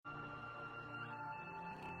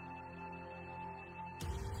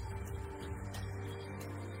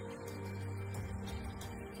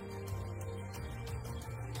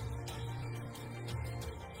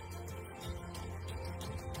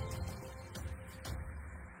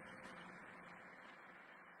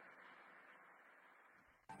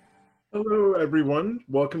Hello, everyone.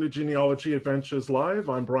 Welcome to Genealogy Adventures Live.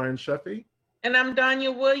 I'm Brian Sheffy, And I'm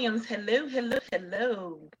Danya Williams. Hello, hello,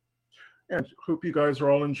 hello. and hope you guys are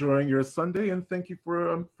all enjoying your Sunday. And thank you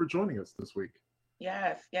for joining us this week.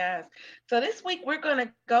 Yes, yes. So this week we're going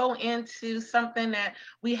to go into something that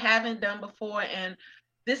we haven't done before, and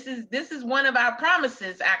this is one of our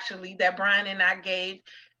promises actually that Brian and I gave,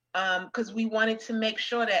 because we wanted to make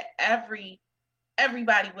sure that everybody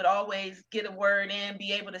would always get a word in,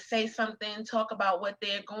 be able to say something, talk about what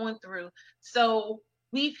they're going through. So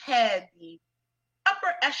we've had the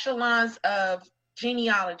upper echelons of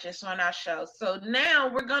genealogists on our show. So now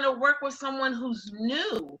we're going to work with someone who's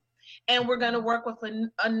new, and we're going to work with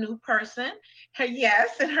a new person.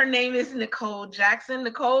 Yes, and her name is Nicole Jackson.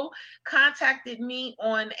 Nicole contacted me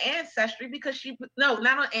on Ancestry because no,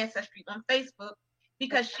 not on Ancestry, on Facebook,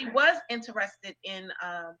 because she was interested in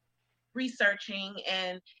researching,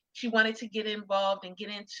 and she wanted to get involved and get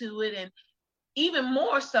into it. And even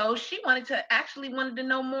more so, she wanted to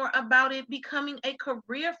know more about it becoming a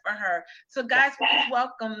career for her. So guys, please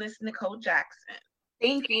welcome Miss Nicole Jackson.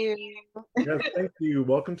 Thank you. Yes, thank you.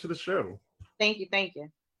 Welcome to the show. Thank you. Thank you.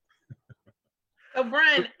 So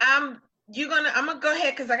Brian, I'm gonna go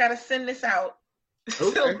ahead because I gotta send this out.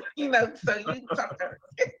 Okay. So you can talk to her.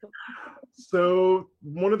 So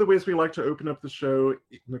one of the ways we like to open up the show,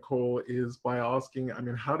 Nicole, is by asking,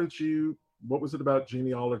 what was it about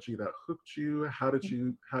genealogy that hooked you? How did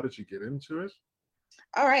you get into it?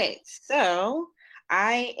 All right. So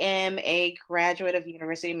I am a graduate of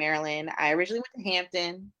University of Maryland. I originally went to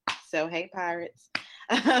Hampton. So hey, Pirates.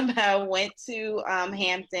 I went to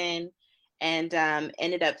Hampton and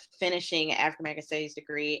ended up finishing an African American Studies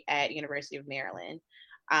degree at University of Maryland.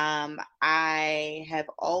 I have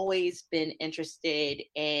always been interested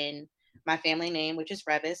in my family name, which is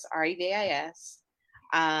Revis, Revis.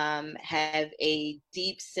 Have a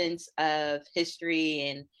deep sense of history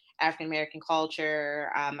and African American culture.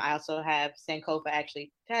 I also have Sankofa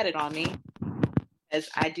actually tatted on me, as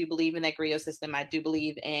I do believe in that griot system. I do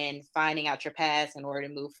believe in finding out your past in order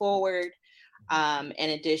to move forward. In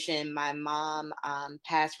addition, my mom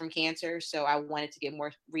passed from cancer, so I wanted to get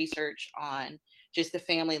more research on just the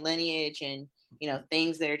family lineage and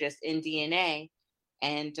things that are just in DNA.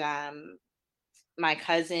 And my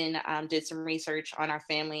cousin did some research on our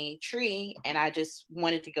family tree, and I just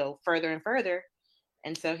wanted to go further and further.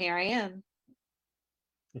 And so here I am.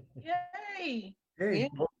 Yay! Hey,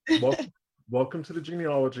 welcome to the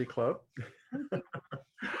Genealogy Club.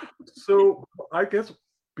 So I guess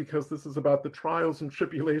because this is about the trials and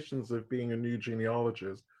tribulations of being a new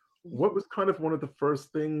genealogist, what was kind of one of the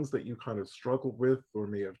first things that you kind of struggled with or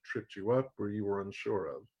may have tripped you up or you were unsure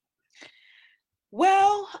of?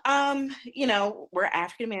 Well, we're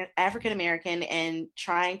African American, and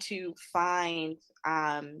trying to find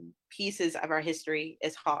pieces of our history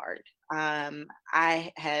is hard.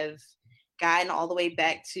 I have gotten all the way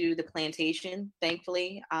back to the plantation,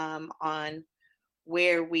 thankfully, on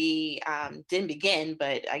where we didn't begin,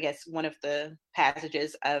 but I guess one of the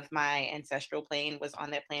passages of my ancestral plane was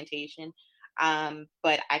on that plantation.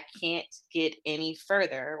 But I can't get any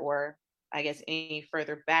further, or I guess any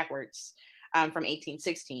further backwards from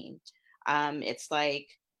 1816. It's like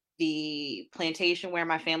the plantation where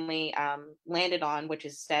my family landed on, which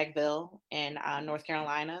is Stagville in North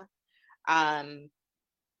Carolina.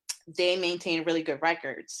 They maintain really good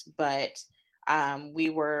records, but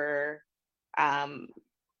we were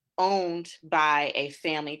owned by a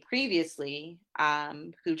family previously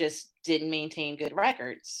who just didn't maintain good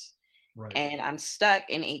records. Right. And I'm stuck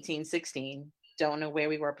in 1816. Don't know where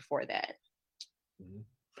we were before that. Mm-hmm.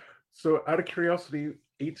 So out of curiosity,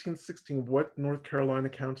 1816, what North Carolina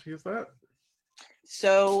county is that?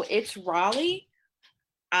 So it's Raleigh.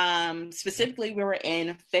 Specifically, we were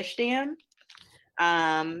in Fish Dam.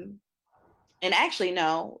 And actually,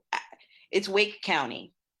 no, it's Wake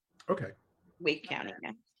County. Okay. Wake County,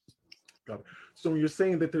 yeah. Got it. So when you're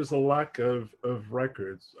saying that there's a lack of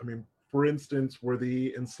records, I mean, for instance, were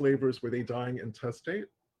the enslavers, were they dying intestate?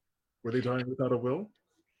 Were they dying without a will?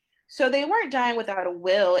 So they weren't dying without a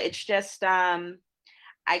will. It's just, I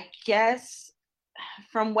guess,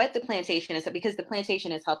 from what the plantation is, because the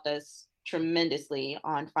plantation has helped us tremendously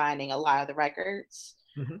on finding a lot of the records,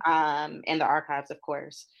 mm-hmm. And the archives, of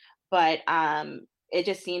course. But it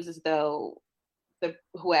just seems as though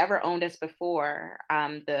whoever owned us before,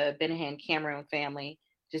 the Benahan Cameron family,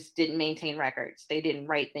 just didn't maintain records. They didn't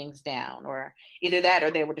write things down, or either that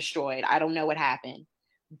or they were destroyed. I don't know what happened.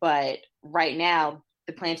 But right now,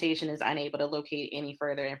 the plantation is unable to locate any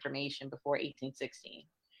further information before 1816.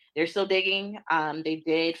 They're still digging. They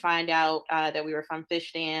did find out that we were from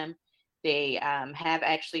Fish Dam. They have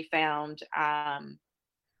actually found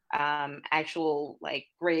actual like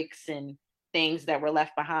bricks and things that were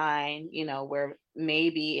left behind, you know, where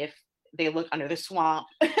maybe if they look under the swamp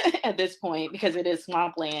at this point, because it is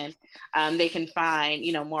swampland, they can find,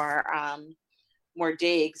 you know, more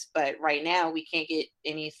digs. But right now we can't get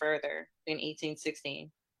any further than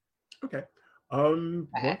 1816. Okay.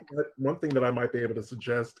 One thing that I might be able to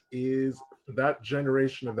suggest is for that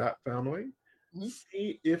generation of that family, Mhm.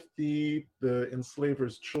 see if the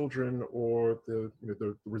enslaver's children or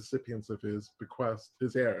the recipients of his bequest,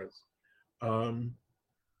 his heirs, um,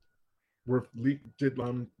 did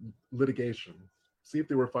litigation. See if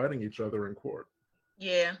they were fighting each other in court.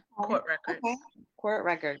 Yeah, court records. Okay. Court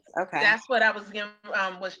records. Okay. That's what I was going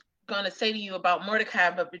to say to you about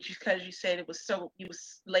Mordecai, but because you said it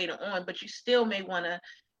was later on, but you still may want to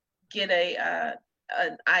get an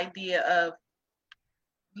idea of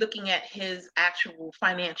looking at his actual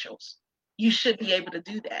financials. You should be able to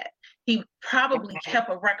do that. He probably kept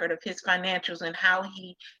a record of his financials and how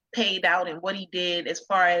he paid out and what he did as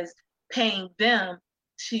far as paying them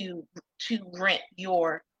to rent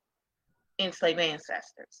your enslaved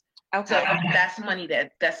ancestors. Okay. So that's money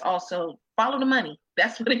that's also follow the money.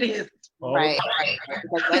 That's what it is. Right.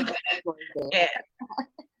 Yeah.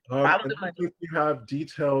 Follow the money. If you have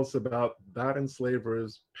details about that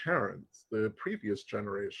enslaver's parents, the previous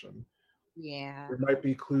generation, yeah, there might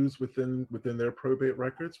be clues within their probate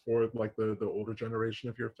records for like the older generation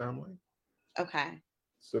of your family. Okay.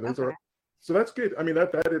 So those are, so that's good. I mean,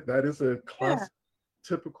 that is a classic,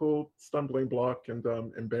 typical stumbling block and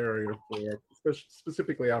barrier for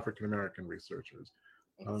specifically African American researchers.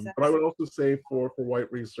 Exactly. But I would also say for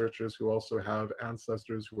white researchers who also have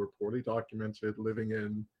ancestors who are poorly documented, living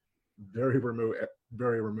in very remote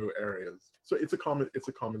areas. So it's a common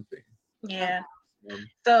thing. Yeah.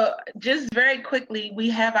 So just very quickly,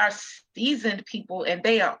 we have our seasoned people and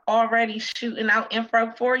they are already shooting out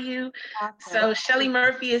info for you. So Shelly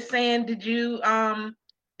Murphy is saying, did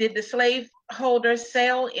the slaveholder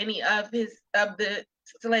sell any of the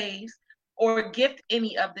slaves or gift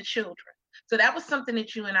any of the children? So that was something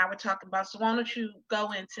that you and I were talking about. So why don't you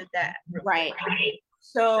go into that? Right.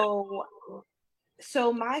 So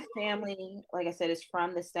my family, like I said, is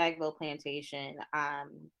from the Stagville plantation,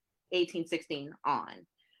 1816 on.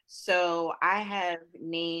 So I have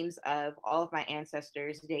names of all of my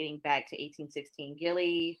ancestors dating back to 1816.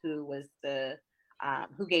 Gilly, who was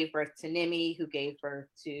who gave birth to Nimi, who gave birth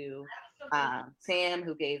to Sam,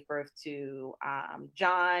 who gave birth to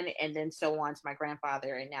John, and then so on to my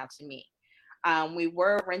grandfather, and now to me. We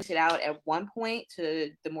were rented out at one point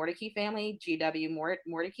to the Mordecai family, G.W.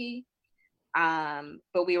 Mordecai.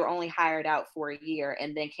 But we were only hired out for a year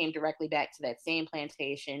and then came directly back to that same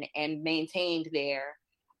plantation and maintained there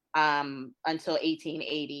until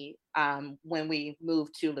 1880 when we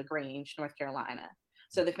moved to LaGrange, North Carolina.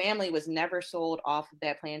 So the family was never sold off of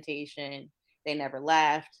that plantation. They never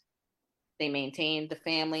left. They maintained the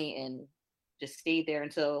family and just stayed there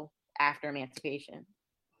until after emancipation.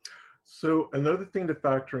 So another thing to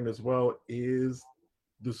factor in as well is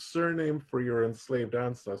the surname for your enslaved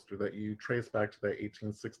ancestor that you trace back to that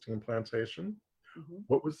 1816 plantation. Mm-hmm.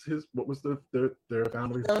 What was their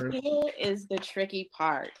family surname? Here is the tricky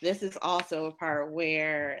part. This is also a part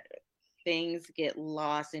where things get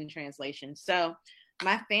lost in translation. So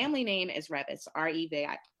my family name is Revis,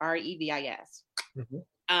 R-E-V-I-S.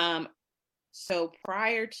 Mm-hmm. So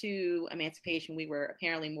prior to emancipation, we were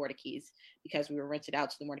apparently Mordecais because we were rented out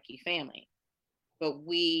to the Mordecai family. But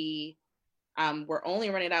we were only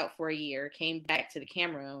rented out for a year, came back to the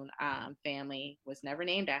Cameroon family, was never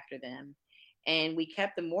named after them. And we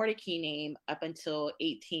kept the Mordecai name up until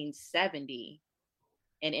 1870.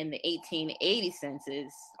 And in the 1880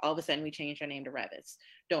 census, all of a sudden we changed our name to Revis.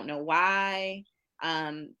 Don't know why.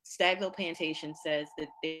 Stagville Plantation says that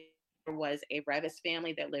there was a Revis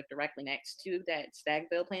family that lived directly next to that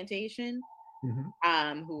Stagville Plantation,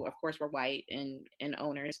 mm-hmm. Who of course were white and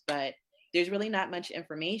owners, but there's really not much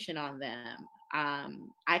information on them.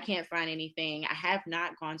 I can't find anything. I have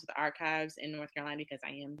not gone to the archives in North Carolina because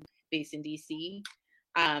I am based in DC.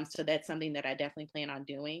 So that's something that I definitely plan on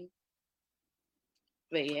doing.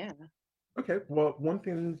 But yeah. Okay. Well, one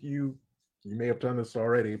thing you may have done this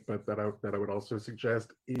already, but that I would also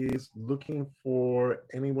suggest is looking for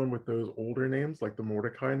anyone with those older names, like the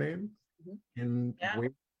Mordecai name, mm-hmm.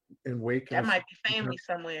 in Wake. That might be family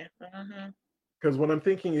somewhere. Because what I'm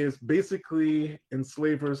thinking is basically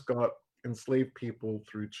enslavers got enslaved people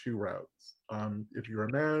through two routes. If you're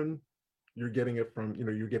a man, you're getting it from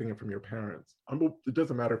your parents. It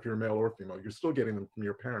doesn't matter if you're male or female, you're still getting them from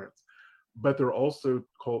your parents. But they're also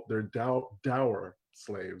called their dower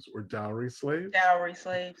slaves or dowry slaves. Dowry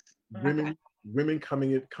slaves. Women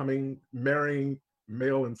marrying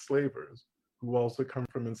male enslavers who also come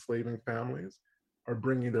from enslaving families are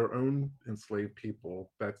bringing their own enslaved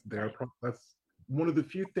people. That's one of the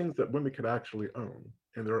few things that women could actually own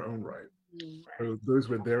in their own right. So those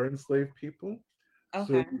were their enslaved people.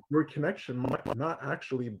 Okay. So your connection might not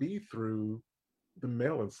actually be through the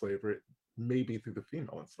male enslaver, it may be through the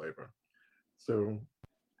female enslaver. So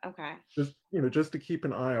Okay. just to keep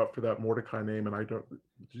an eye out for that Mordecai name. And did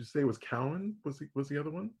you say it was Cowan? Was the other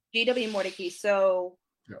one? G.W. Mordecai. So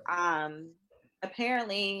yeah.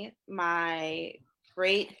 Apparently my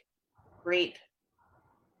great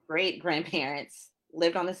grandparents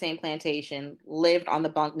lived on the same plantation, lived on the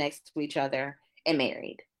bunk next to each other, and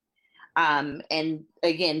married. And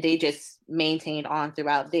again, they just maintained on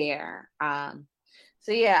throughout there.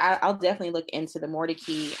 So yeah, I'll definitely look into the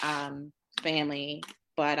Mordecai family,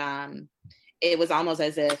 but it was almost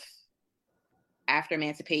as if after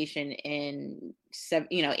emancipation in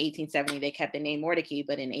 1870, they kept the name Mordecai,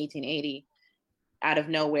 but in 1880, out of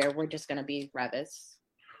nowhere, we're just going to be Revis.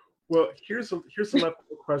 Well, here's another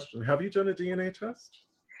question. Have you done a DNA test?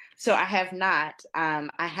 So I have not. I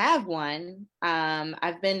have one.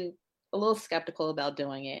 I've been a little skeptical about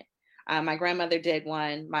doing it. My grandmother did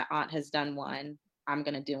one. My aunt has done one. I'm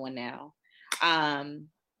going to do one now. And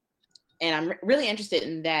I'm really interested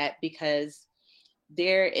in that because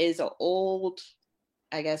there is an old,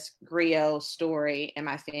 I guess, griot story in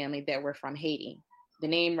my family that we're from Haiti. The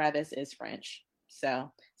name Revis is French,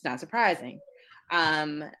 so it's not surprising.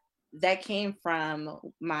 That came from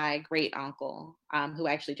my great uncle, who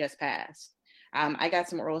actually just passed. I got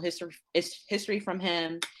some oral history from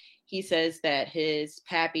him. He says that his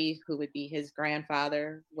pappy, who would be his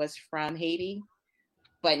grandfather, was from Haiti.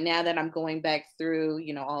 But now that I'm going back through,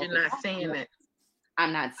 all you're not seeing it.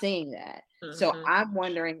 I'm not seeing that. Mm-hmm. So I'm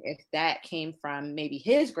wondering if that came from maybe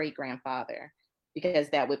his great grandfather, because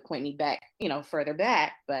that would point me back, further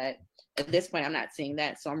back. But at this point, I'm not seeing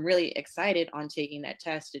that. So I'm really excited on taking that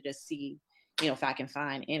test to just see, if I can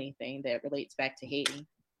find anything that relates back to Haiti.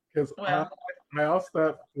 Because I asked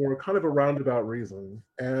that for kind of a roundabout reason.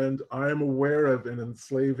 And I'm aware of an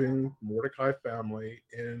enslaving Mordecai family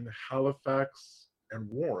in Halifax and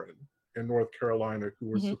Warren in North Carolina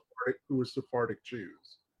who were Sephardic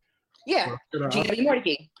Jews. Yeah, G.W.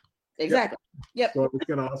 Mordecai. Exactly. Yep. So I was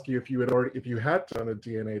going to ask you if you had done a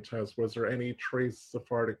DNA test, was there any trace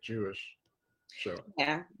Sephardic Jewish show?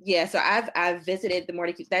 Yeah. So I've visited the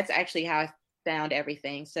Mordecai. That's actually how I found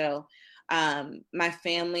everything. So my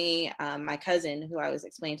family, my cousin, who I was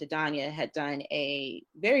explaining to Danya, had done a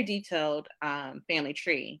very detailed family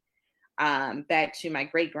tree back to my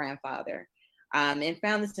great grandfather, and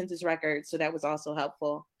found the census record. So that was also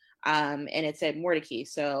helpful. And it said Mordecai.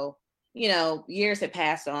 So years have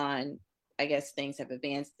passed on. I guess things have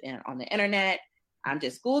advanced on the internet. I'm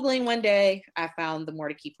just Googling one day. I found the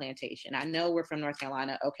Mordecai plantation. I know we're from North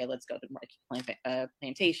Carolina. Okay, let's go to Mordecai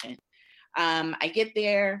plantation. I get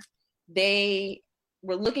there. They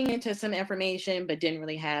were looking into some information, but didn't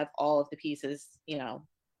really have all of the pieces,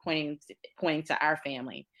 pointing to our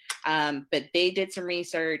family. But they did some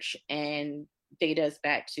research and data us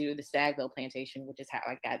back to the Stagville plantation, which is how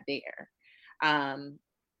I got there.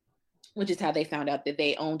 Which is how they found out that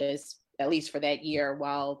they owned us, at least for that year,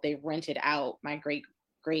 while they rented out my great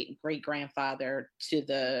grandfather to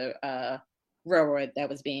the railroad that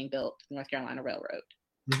was being built, the North Carolina Railroad.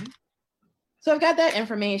 Mm-hmm. So I've got that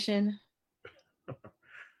information.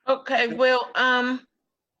 Okay, well,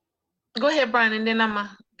 go ahead, Brian, and then I'm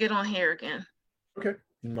gonna get on here again. Okay.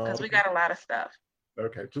 Because we got a lot of stuff.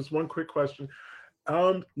 Okay, just one quick question.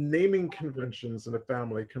 Naming conventions in a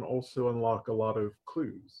family can also unlock a lot of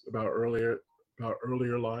clues about earlier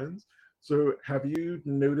lines. So have you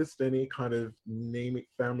noticed any kind of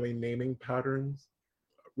family naming patterns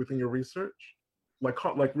within your research? Like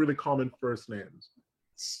really common first names?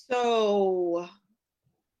 So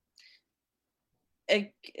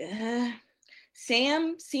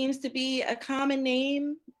Sam seems to be a common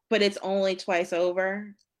name, but it's only twice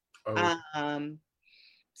over. Oh.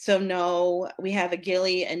 So no, we have a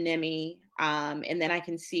Gilly and Nimi, and then I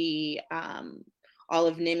can see all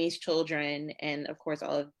of Nimi's children and of course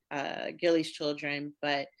all of Gilly's children,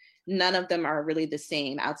 but none of them are really the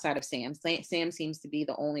same outside of Sam. Sam seems to be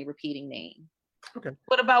the only repeating name. Okay.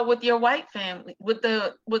 What about with your white family, with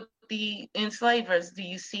the enslavers? Do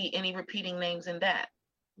you see any repeating names in that?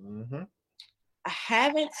 Mm-hmm. I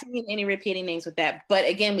haven't seen any repeating names with that, but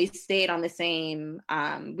again, we stayed on the same,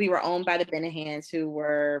 we were owned by the Benahans, who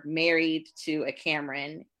were married to a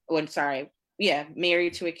Cameron,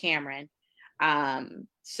 married to a Cameron.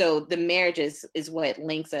 So the marriage is what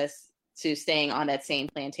links us to staying on that same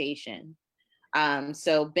plantation.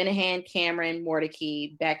 So Benahan, Cameron,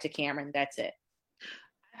 Mordecai, back to Cameron. That's it.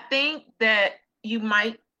 I think that you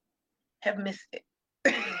might have missed it.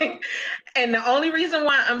 And the only reason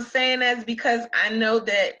why I'm saying that is because I know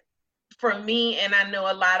that for me, and I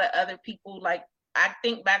know a lot of other people, like I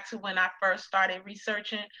think back to when I first started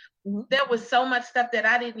researching, there was so much stuff that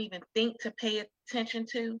I didn't even think to pay attention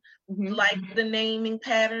to, like the naming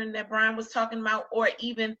pattern that Brian was talking about, or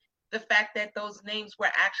even the fact that those names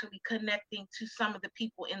were actually connecting to some of the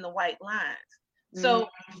people in the white lines. So,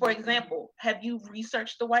 for example, have you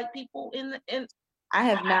researched the white people in? I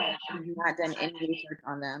have not done any research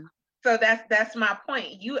on them. So that's my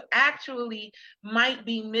point. You actually might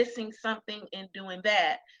be missing something in doing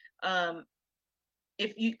that.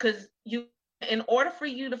 Because in order for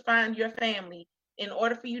you to find your family, in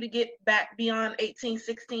order for you to get back beyond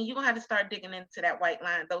 1816, you're gonna have to start digging into that white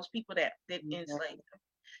line, those people that did enslave them.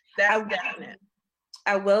 That's definite.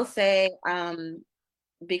 I will say,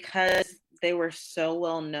 because they were so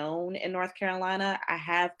well known in North Carolina, I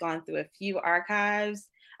have gone through a few archives.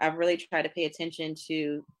 I've really tried to pay attention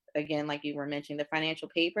to, again, like you were mentioning, the financial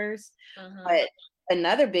papers. But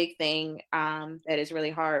another big thing that is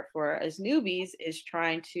really hard for us newbies is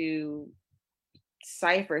trying to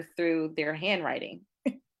cipher through their handwriting.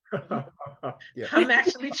 Yeah. I'm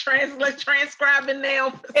actually transcribing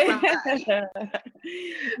now.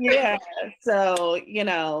 Yeah. So,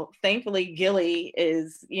 thankfully Gilly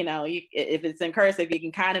is, if it's in cursive, you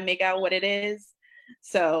can kind of make out what it is.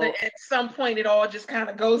 So at some point it all just kind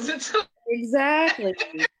of goes into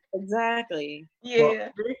Exactly. Yeah. Well,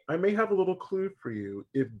 I may have a little clue for you.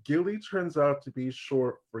 If Gilly turns out to be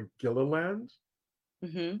short for Gilliland,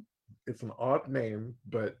 it's an odd name,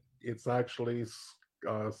 but it's actually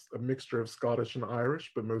a mixture of Scottish and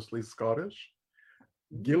Irish, but mostly Scottish.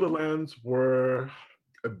 Gillilands were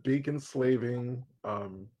a big enslaving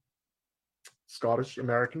Scottish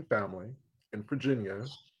American family in Virginia,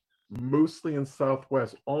 mostly in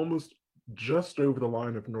Southwest, almost just over the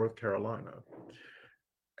line of North Carolina.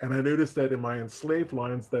 And I noticed that in my enslaved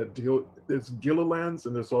lines there's Gillilands,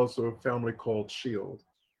 and there's also a family called Shield.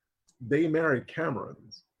 They married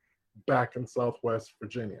Camerons back in Southwest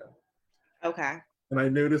Virginia. Okay. And I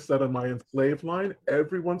noticed that on my enslaved line,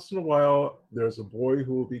 every once in a while, there's a boy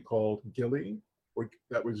who will be called Gilly, or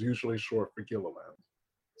that was usually short for Gilliland.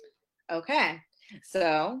 Okay.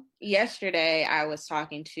 So yesterday I was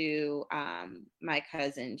talking to my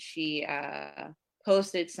cousin. She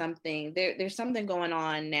posted something. There's something going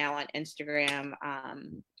on now on Instagram.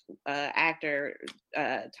 Actor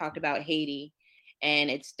talked about Haiti and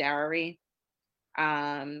its dowry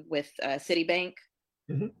with Citibank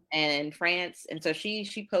and France. And so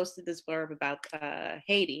she posted this blurb about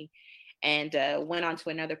Haiti and went on to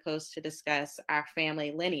another post to discuss our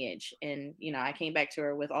family lineage. And, I came back to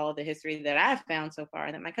her with all of the history that I've found so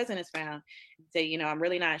far, that my cousin has found, and say, I'm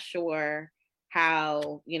really not sure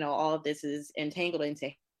how, all of this is entangled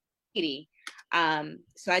into Haiti.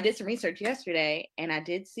 So I did some research yesterday, and I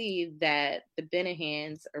did see that the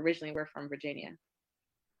Benahans originally were from Virginia,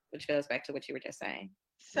 which goes back to what you were just saying.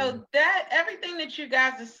 So that everything that you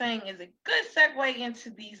guys are saying is a good segue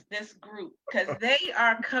into this group, because they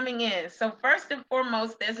are coming in. So first and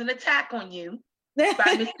foremost, there's an attack on you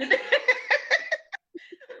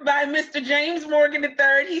by Mr. James Morgan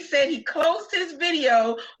III. He said he closed his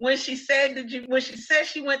video when she said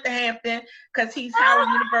she went to Hampton, because he's Howard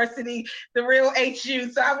University, the real HU.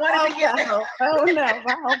 So I wanted to get that. Oh no, I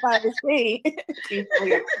hope I was me.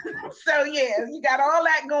 So yeah, you got all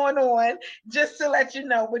that going on, just to let you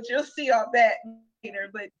know, but you'll see all that later.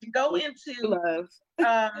 But to go into love.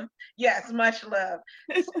 Yes, much love.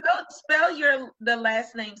 Spell the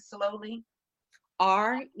last name slowly.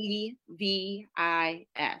 Revis.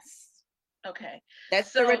 Okay.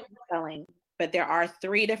 That's the original spelling, but there are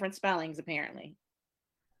 3 different spellings apparently.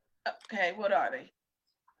 Okay, what are they?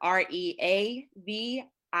 Reavies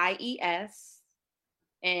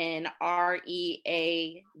and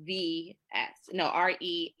Reavs. No,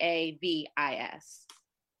 Reavis.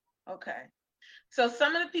 Okay. So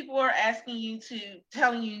some of the people are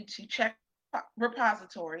telling you to check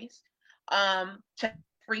repositories, check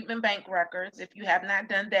Freedman Bank records if you have not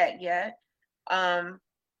done that yet.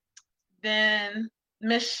 Then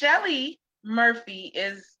Miss Shelley Murphy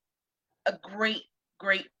is a great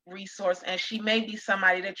resource, and she may be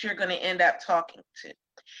somebody that you're going to end up talking to.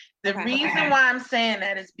 The reason why I'm saying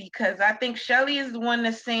that is because I think Shelley is the one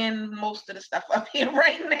that's saying most of the stuff up here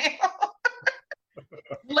right now.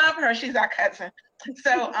 Love her. She's our cousin.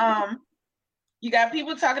 So You got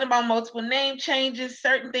people talking about multiple name changes,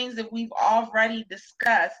 certain things that we've already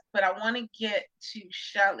discussed, but I want to get to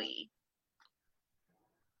Shelly.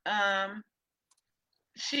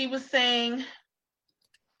 She was saying,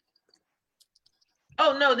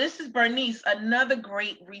 oh no, this is Bernice, another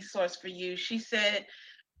great resource for you. She said,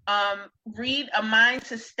 read A Mind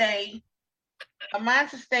to Stay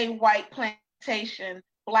White Plantation,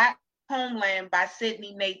 Black Homeland by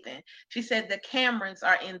Sidney Nathan. She said the Camerons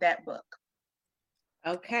are in that book.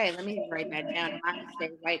 Okay, let me write that down. Mind to Stay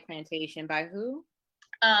White Plantation by who?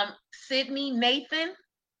 Sidney Nathan.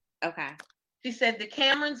 Okay. She said the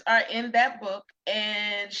Camerons are in that book,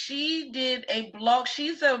 and she did a blog.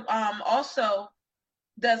 She's also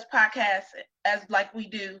does podcasts as like we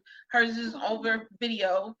do. Hers is over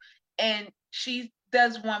video, and she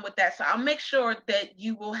does one with that. So I'll make sure that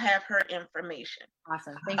you will have her information.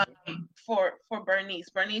 Awesome. Thank you. For Bernice.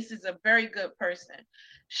 Bernice is a very good person.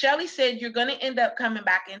 Shelly said you're going to end up coming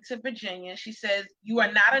back into Virginia. She says you are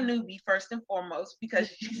not a newbie, first and foremost, because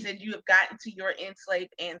she said you have gotten to your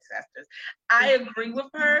enslaved ancestors. I agree with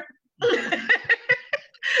her.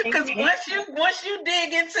 Because once you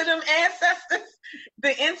dig into them ancestors,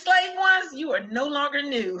 the enslaved ones, you are no longer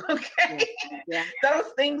new. Okay, yeah. Those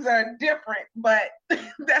things are different, but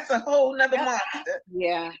that's a whole nother monster.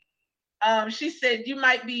 Yeah. She said you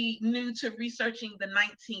might be new to researching the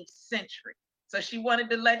 19th century, so she wanted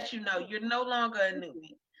to let you know you're no longer a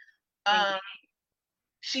newbie.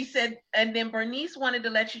 She said, and then Bernice wanted to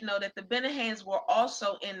let you know that the Benahans were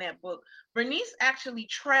also in that book. Bernice actually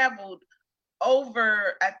traveled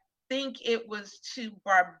over, I think it was to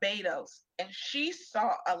Barbados, and she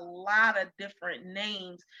saw a lot of different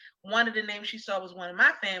names. One of the names she saw was one of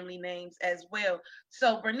my family names as well.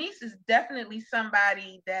 So Bernice is definitely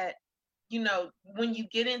somebody that, you know, when you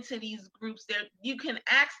get into these groups there, you can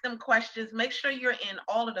ask them questions. Make sure you're in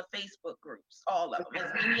all of the Facebook groups, all of them,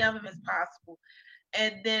 as many of them as possible.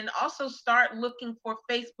 And then also start looking for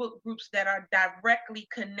Facebook groups that are directly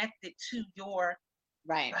connected to your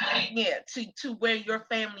to where your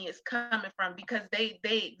family is coming from, because they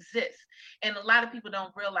exist, and a lot of people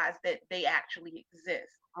don't realize that they actually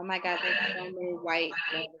exist. Oh my God, there's so many white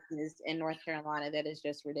businesses in North Carolina that is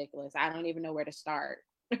just ridiculous. I don't even know where to start.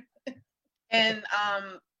 And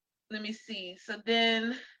let me see. So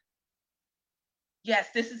then, yes,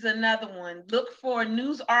 this is another one. Look for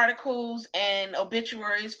news articles and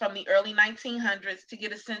obituaries from the early 1900s to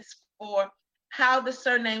get a sense for how the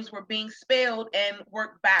surnames were being spelled and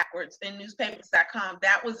work backwards in newspapers.com.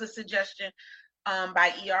 That was a suggestion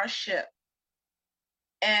by E.R. Shipp.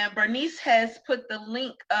 And Bernice has put the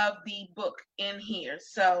link of the book in here.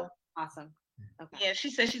 So awesome. Okay. Yeah, she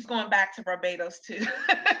said she's going back to Barbados too.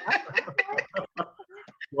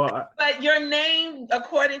 Well, but your name,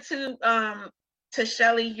 according to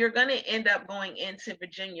Shelly, you're going to end up going into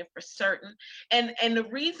Virginia for certain. And the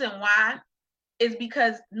reason why is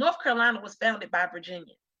because North Carolina was founded by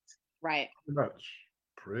Virginians. Right.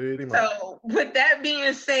 Pretty much. So with that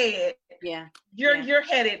being said, you're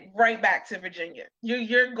headed right back to Virginia.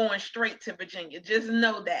 You're going straight to Virginia. Just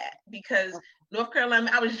know that, because North Carolina,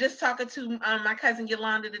 I was just talking to my cousin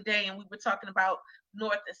Yolanda today, and we were talking about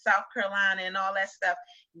North and South Carolina and all that stuff.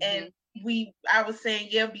 Mm-hmm. And I was saying,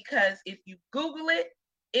 because if you Google it,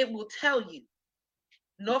 it will tell you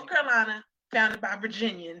North Carolina founded by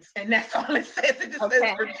Virginians, and that's all it says. It just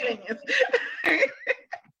says Virginians.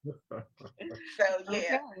 So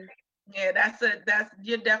that's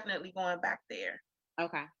you're definitely going back there.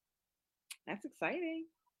 Okay, that's exciting.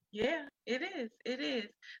 Yeah, it is.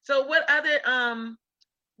 So what other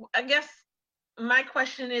I guess my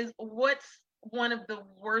question is, what's one of the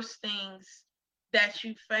worst things that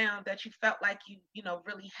you found that you felt like you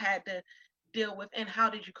really had to deal with, and how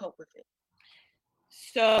did you cope with it?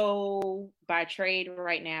 So by trade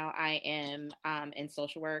right now, I am in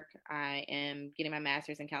social work. I am getting my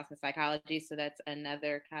master's in counseling psychology. So that's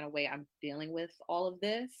another kind of way I'm dealing with all of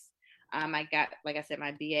this. I got, like I said,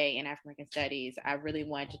 my BA in African American Studies. I really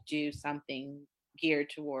wanted to do something geared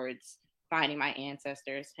towards finding my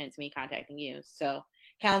ancestors, hence me contacting you. So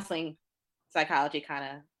counseling psychology kind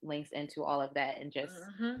of links into all of that, and just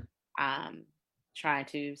trying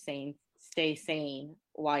to stay sane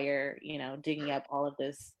while you're, digging up all of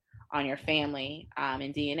this on your family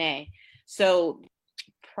and DNA. So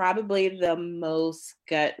probably the most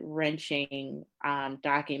gut-wrenching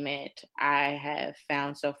document I have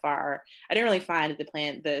found so far. I didn't really find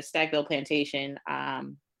the Stagville Plantation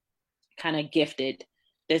kind of gifted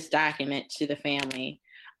this document to the family.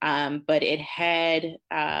 But it had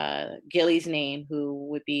Gilly's name, who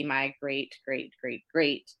would be my great, great, great,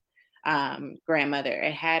 great grandmother.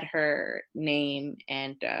 It had her name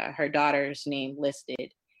and her daughter's name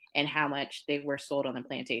listed and how much they were sold on the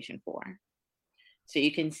plantation for. So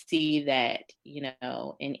you can see that, in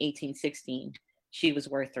 1816, she was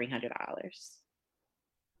worth $300.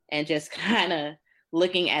 And just kind of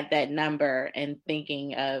looking at that number and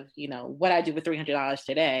thinking of, what I do with $300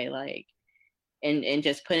 today, like, and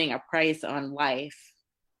just putting a price on life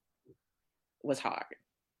was hard.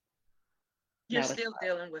 You're still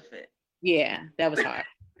dealing with it. Yeah, that was hard.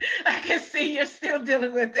 I can see you're still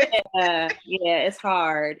dealing with it. Yeah, it's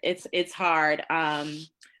hard. It's hard.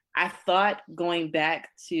 I thought going back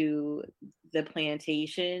to the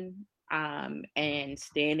plantation and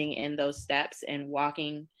standing in those steps and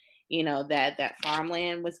walking, that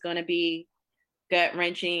farmland was going to be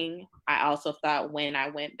gut-wrenching. I also thought when I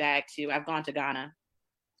went back I've gone to Ghana,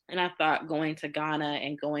 and I thought going to Ghana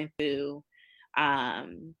and going through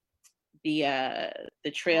the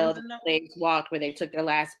trail the slaves walked where they took their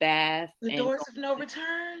last bath. The doors of no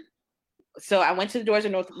return. So I went to the doors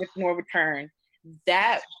of no return.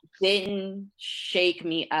 That didn't shake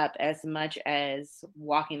me up as much as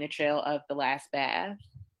walking the trail of the last bath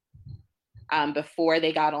before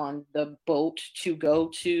they got on the boat to go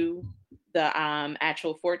to the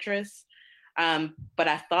actual fortress. But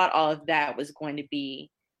I thought all of that was going to be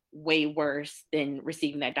way worse than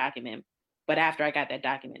receiving that document. But after I got that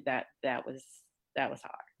document, that was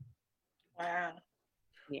hard. Wow.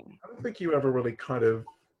 Yeah. I don't think you ever really kind of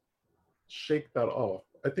shake that off.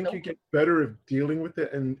 I think you get better at dealing with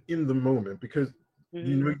it and in the moment, because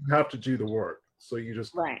you have to do the work. So you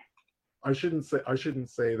just right. I shouldn't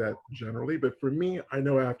say that generally, but for me, I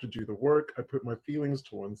know I have to do the work. I put my feelings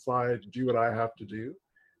to one side, do what I have to do,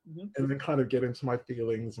 and then kind of get into my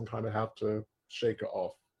feelings and kind of have to shake it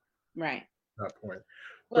off. Right. At that point.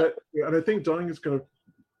 But and I think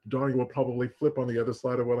Donnie will probably flip on the other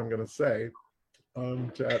side of what I'm going to say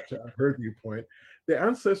to her viewpoint. The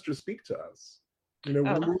ancestors speak to us.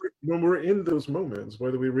 When we're in those moments,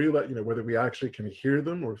 whether we realize, whether we actually can hear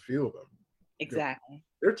them or feel them. Exactly.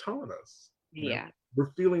 They're telling us. Yeah.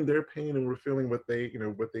 We're feeling their pain and we're feeling what they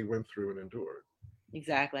went through and endured.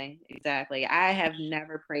 Exactly. I have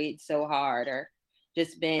never prayed so hard or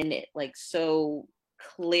just been like so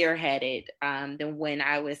clear-headed than when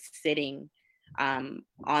I was sitting on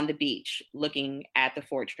the beach looking at the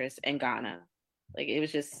fortress in Ghana. Like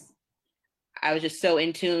I was just so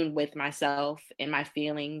in tune with myself and my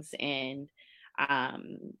feelings and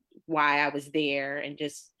why I was there and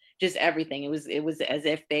just everything. It was as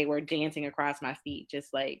if they were dancing across my feet,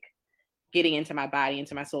 just like getting into my body,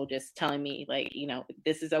 into my soul, just telling me like,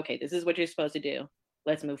 this is okay. This is what you're supposed to do.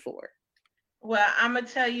 Let's move forward. Well, I'm gonna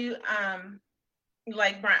tell you,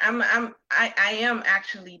 like Brian, I am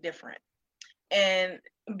actually different. And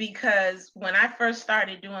because when I first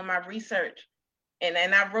started doing my research, and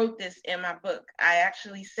I wrote this in my book, I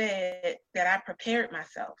actually said that I prepared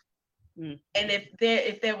myself. And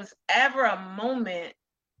if there was ever a moment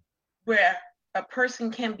where a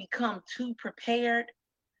person can become too prepared,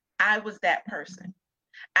 I was that person.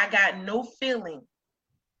 I got no feeling.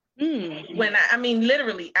 When I mean,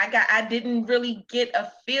 literally, I didn't really get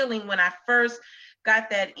a feeling when I first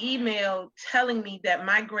got that email telling me that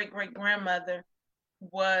my great-great-grandmother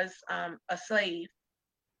was a slave.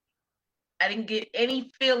 I didn't get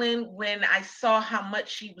any feeling when I saw how much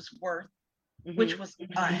she was worth, which was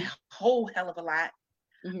a whole hell of a lot.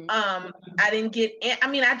 I didn't get,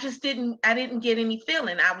 I didn't get any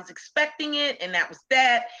feeling. I was expecting it, and that was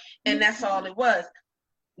that, and that's all it was.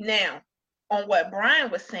 Now, on what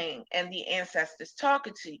Brian was saying and the ancestors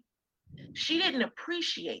talking to you, she didn't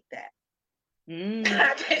appreciate that.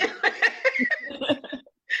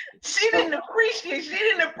 She didn't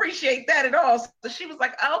appreciate that at all. So she was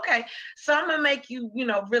like, okay, so I'm gonna make you,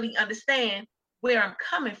 really understand where I'm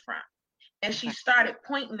coming from. And she started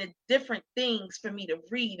pointing to different things for me to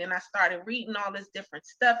read. And I started reading all this different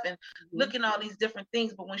stuff and looking at all these different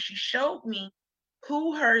things. But when she showed me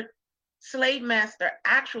who her slave master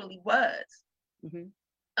actually was,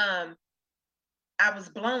 I was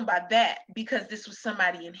blown by that, because this was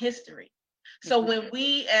somebody in history. So when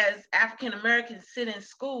we as African Americans sit in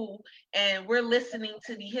school and we're listening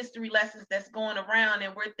to the history lessons that's going around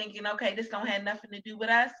and we're thinking, okay, this don't have nothing to do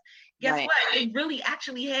with us. Guess what? It really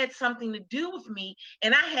actually had something to do with me,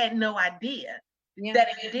 and I had no idea that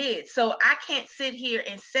it did. So I can't sit here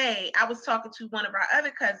and say, I was talking to one of our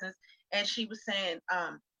other cousins and she was saying,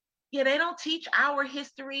 they don't teach our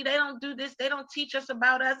history. They don't do this. They don't teach us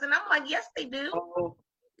about us. And I'm like, yes, they do. Oh,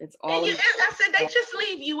 it's all. And I said, they just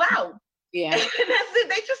leave you out. Yeah. And I said,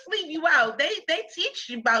 they just leave you out. They teach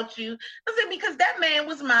you about you. I said, because that man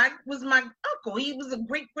was my uncle. He was a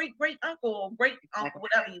great uncle or great uncle,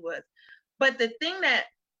 whatever he was. But the thing that,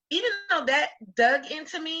 even though that dug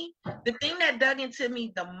into me, the thing that dug into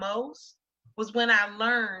me the most was when I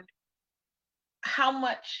learned how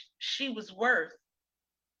much she was worth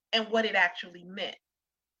and what it actually meant.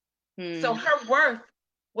 So her worth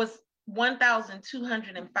was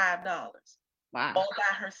 $1,205. Wow. All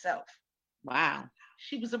by herself. Wow.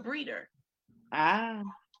 She was a breeder. Ah.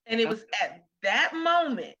 And it was at that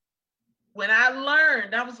moment when I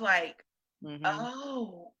learned, I was like,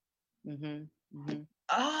 oh.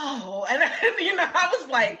 Oh. And I was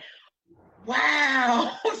like,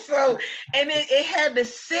 wow. So, and it had to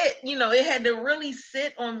sit, it had to really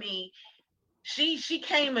sit on me. She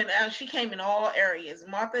came in all areas.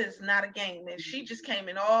 Martha is not a game, and she just came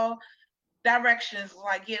in all directions,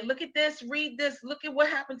 like, yeah, look at this, read this, look at what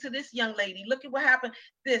happened to this young lady, look at what happened,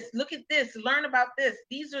 look at this, learn about this,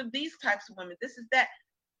 these are these types of women, this is that,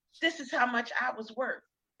 this is how much I was worth,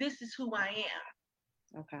 this is who I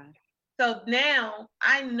am. Okay. So now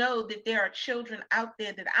I know that there are children out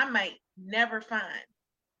there that I might never find,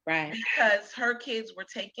 right, because her kids were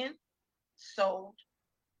taken, sold,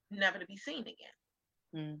 never to be seen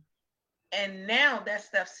again. And now that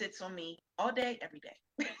stuff sits on me all day, every day.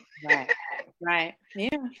 Right.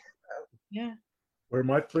 Yeah. Where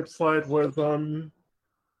my flip side was going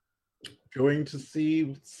to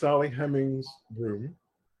see Sally Hemings' room,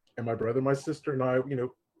 and my brother, my sister, and I,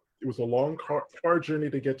 it was a long car journey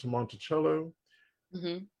to get to Monticello.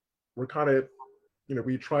 We're kind of,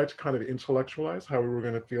 we tried to kind of intellectualize how we were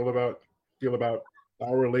going to feel about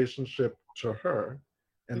our relationship to her,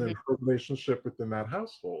 and then her relationship within that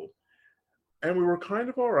household. And we were kind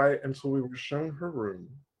of all right until we were shown her room.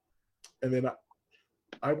 And then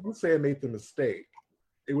I won't say I made the mistake.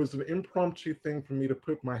 It was an impromptu thing for me to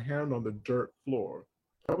put my hand on the dirt floor.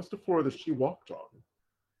 That was the floor that she walked on.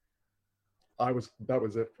 That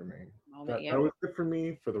was it for me. That was it for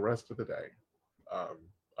me for the rest of the day.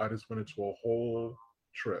 I just went into a whole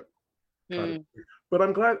trip. But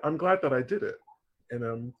I'm glad that I did it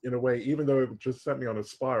in a way, even though it just sent me on a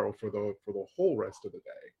spiral for the whole rest of the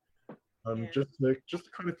day. Just to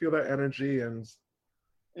kind of feel that energy and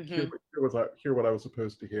hear what I was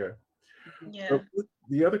supposed to hear. But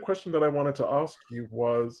the other question that I wanted to ask you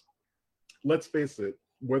was, let's face it,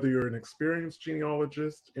 whether you're an experienced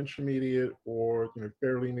genealogist, intermediate, or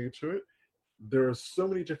fairly new to it, there are so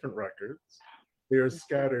many different records. They are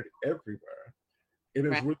scattered everywhere. It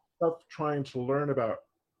is really tough trying to learn about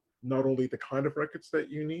not only the kind of records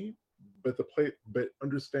that you need, but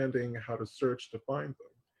understanding how to search to find them.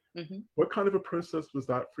 What kind of a process was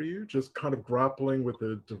that for you? Just kind of grappling with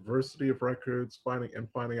the diversity of records,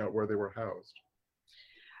 finding out where they were housed.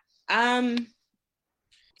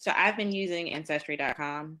 So I've been using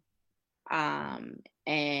Ancestry.com,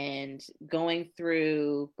 and going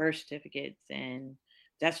through birth certificates and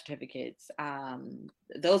death certificates.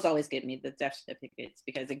 Those always get me, the death certificates,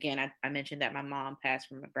 because again, I mentioned that my mom passed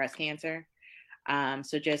from breast cancer.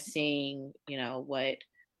 So just seeing, what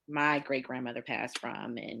my great grandmother passed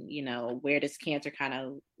from, and where does cancer kind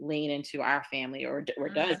of lean into our family, or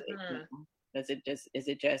does it? Is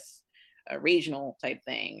it just a regional type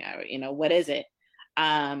thing? What is it?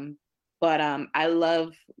 But I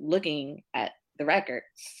love looking at the records.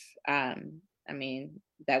 I mean,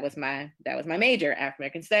 that was my major, African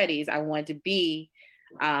American Studies. I wanted to be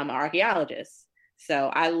an archaeologist,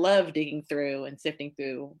 so I love digging through and sifting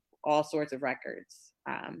through all sorts of records.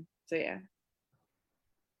 So yeah.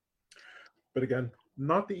 But again,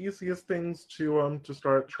 not the easiest things to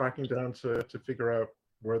start tracking down to figure out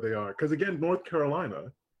where they are. Because again, North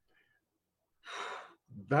Carolina,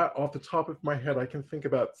 that off the top of my head, I can think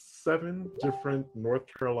about 7 different North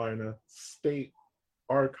Carolina state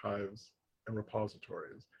archives and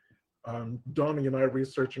repositories. Donnie and I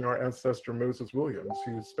researching our ancestor Moses Williams,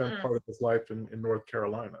 who spent part of his life in North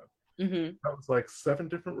Carolina. That was like 7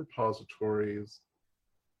 different repositories.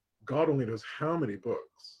 God only knows how many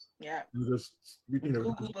books. Yeah. There's,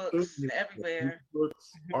 Google books everywhere.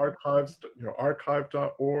 Books, archives,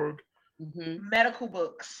 archive.org. Medical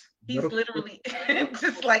books. He's literally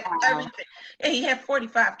just like everything. And he had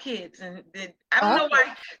 45 kids, and I don't know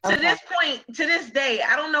why. To this point, to this day,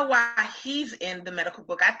 I don't know why he's in the medical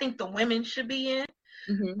book. I think the women should be in,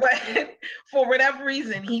 but for whatever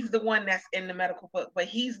reason, he's the one that's in the medical book. But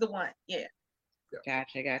he's the one. Yeah.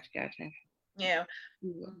 Gotcha. Yeah.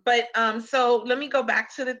 But so let me go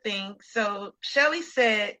back to the thing. So Shelly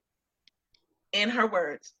said, in her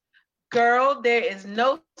words, "Girl, there is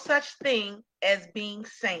no such thing as being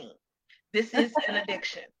sane. This is an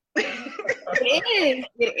addiction." It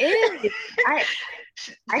is.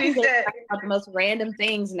 I can get about the most random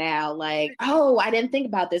things now. Like, oh, I didn't think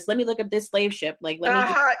about this. Let me look up this slave ship. Like,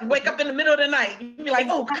 let me wake up in the middle of the night. You're like,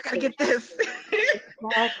 oh, I gotta get this.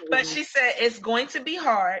 Exactly. But she said it's going to be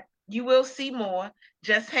hard. You will see more.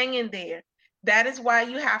 Just hang in there. That is why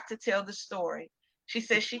you have to tell the story. She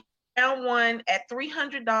said she found one at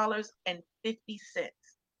 $300.50.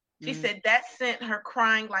 She said that sent her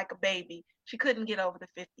crying like a baby. She couldn't get over the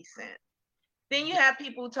 50 cents. Then you have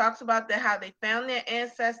people who talks about how they found their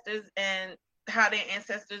ancestors and how their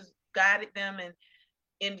ancestors guided them and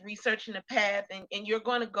in researching the path. And you're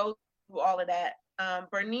going to go through all of that.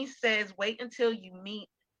 Bernice says, wait until you meet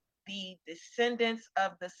the descendants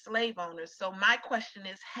of the slave owners. So my question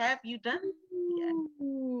is, have you done it yet?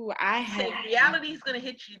 Ooh, I have. Reality is going to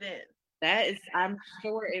hit you then. That is, I'm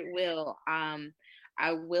sure it will.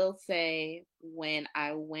 I will say when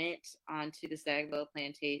I went onto the Stagville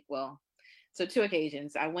plantation, so 2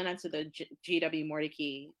 occasions. I went onto the G.W.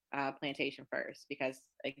 Mordecai plantation first because,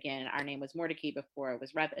 again, our name was Mordecai before it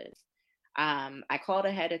was Revis. I called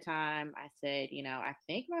ahead of time. I said, I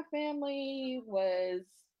think my family was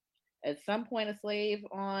at some point a slave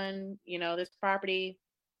on, this property,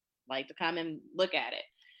 like to come and look at it.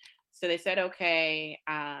 So they said, okay.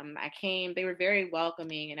 I came, they were very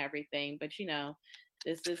welcoming and everything, but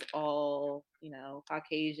this is all,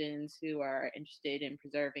 Caucasians who are interested in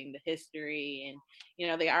preserving the history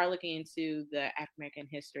and, they are looking into the African American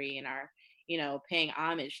history and are, paying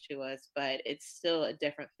homage to us, but it's still a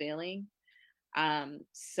different feeling.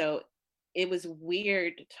 So it was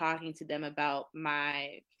weird talking to them about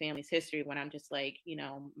my family's history when I'm just like,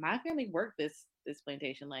 my family worked this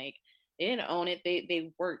plantation. Like, they didn't own it.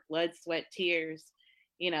 They worked blood, sweat, tears.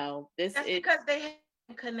 That's because they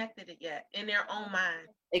haven't connected it yet in their own mind.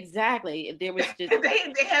 Exactly. There was just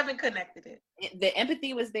they haven't connected it. The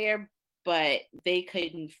empathy was there, but they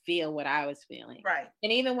couldn't feel what I was feeling. Right.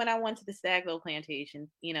 And even when I went to the Stagville plantation,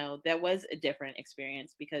 that was a different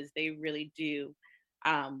experience because they really do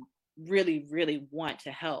really, really want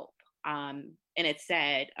to help. And it's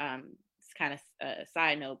sad. It's kind of a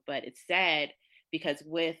side note, but it's sad because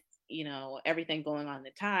with, everything going on in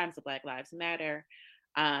the times, the Black Lives Matter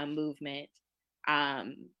movement, a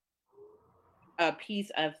piece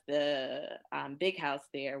of the big house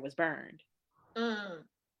there was burned.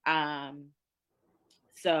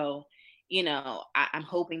 So, I'm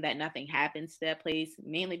hoping that nothing happens to that place,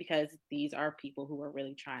 mainly because these are people who are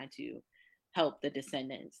really trying to help the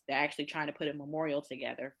descendants. They're actually trying to put a memorial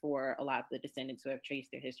together for a lot of the descendants who have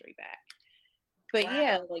traced their history back. But wow.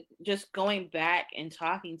 Yeah, like just going back and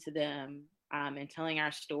talking to them and telling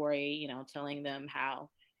our story, telling them how,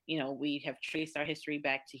 we have traced our history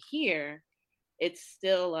back to here, it's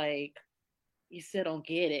still like, you still don't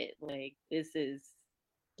get it. Like, this is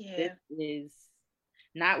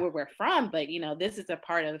not where we're from, but, this is a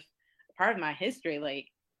part of my history. Like,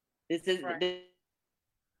 this is right. This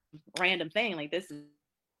random thing. Like, this is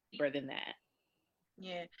deeper than that.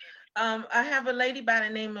 Yeah. I have a lady by the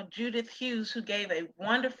name of Judith Hughes who gave a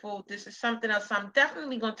wonderful, this is something else. So I'm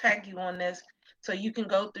definitely going to tag you on this so you can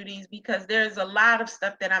go through these because there's a lot of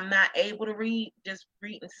stuff that I'm not able to read, just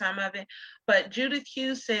reading some of it. But Judith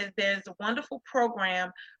Hughes says there's a wonderful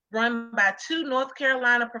program run by 2 North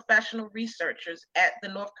Carolina professional researchers at the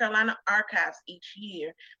North Carolina Archives each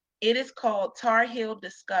year. It is called Tar Heel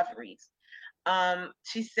Discoveries.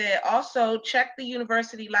 She said also check the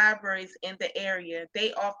university libraries in the area.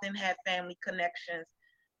 They often have family connections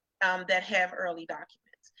that have early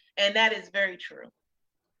documents. And that is very true.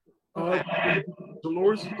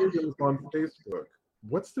 Dolores Williams on Facebook.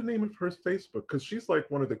 What's the name of her Facebook? Because she's like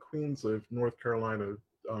one of the queens of North Carolina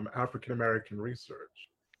African American research.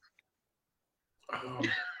 I'll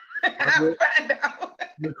find out.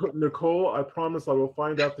 Nicole, I promise I will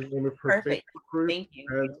find out the name of her Perfect. Facebook group. Thank you.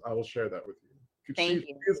 And I will share that with you. Thank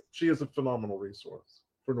you. She is a phenomenal resource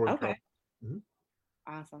for North Carolina. Mm-hmm.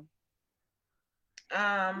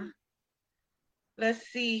 Awesome. Let's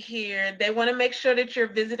see here. They want to make sure that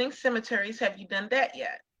you're visiting cemeteries. Have you done that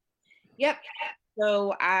yet? Yep.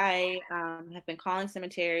 So I have been calling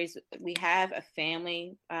cemeteries. We have a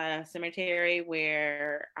family cemetery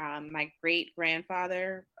where my great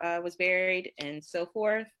grandfather was buried and so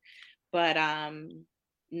forth, but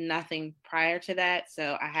nothing prior to that.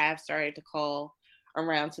 So I have started to call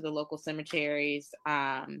around to the local cemeteries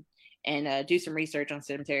and do some research on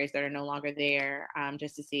cemeteries that are no longer there,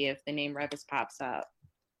 just to see if the name Revis pops up.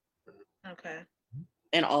 Okay.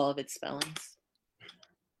 And all of its spellings.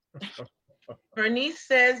 Bernice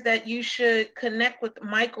says that you should connect with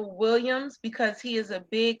Michael Williams because he is a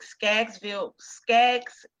big Skaggsville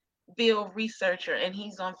Nashville researcher, and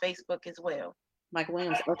he's on Facebook as well. Michael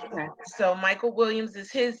Williams. Okay. So Michael Williams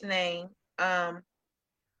is his name.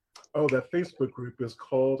 Oh, that Facebook group is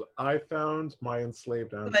called I Found My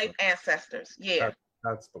Enslaved Ancestors. Yeah.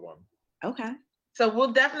 That's the one. Okay. So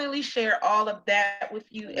we'll definitely share all of that with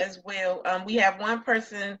you as well. We have one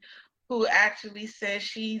person who actually says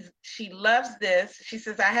she loves this. She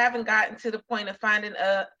says, I haven't gotten to the point of finding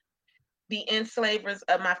the enslavers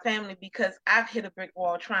of my family because I've hit a brick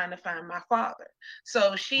wall trying to find my father.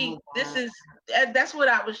 So that's what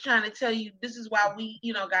I was trying to tell you. This is why we,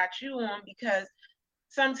 got you on, because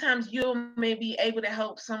sometimes you may be able to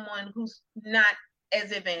help someone who's not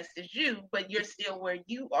as advanced as you, but you're still where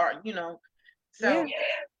you are, So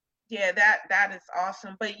yeah, that is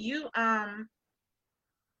awesome. But you, oh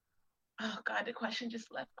God, the question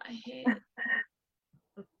just left my head.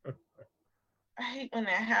 I hate when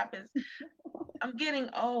that happens. I'm getting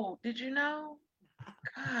old. Did you know?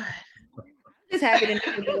 God. Just happy to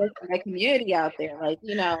know the work in my community out there. Like,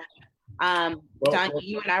 Don,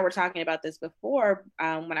 you and I were talking about this before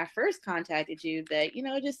when I first contacted you, that,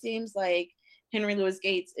 it just seems like Henry Louis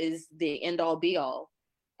Gates is the end all be all,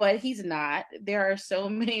 but he's not. There are so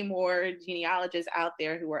many more genealogists out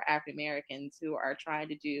there who are African Americans who are trying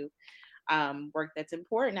to do work that's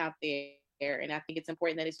important out there. And I think it's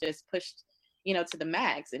important that it's just pushed, to the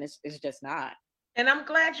max, and it's just not. And I'm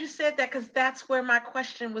glad you said that, because that's where my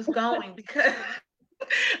question was going, because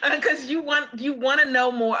you want to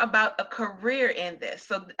know more about a career in this.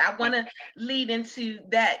 So I want to lead into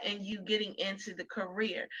that and you getting into the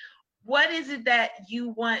career. What is it that you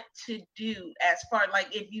want to do as far,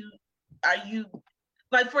 like,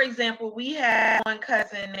 like, for example, we have one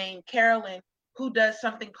cousin named Carolyn who does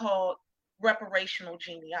something called reparational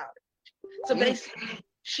genealogy. So basically,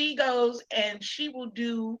 she goes and she will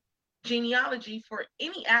do genealogy for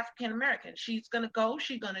any African American. She's going to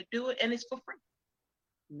do it, and it's for free.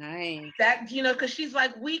 Nice. That, because she's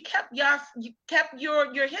like, you kept your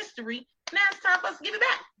history. Now it's time for us to give it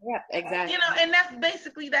back. Yeah, exactly. And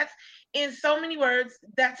that's in so many words,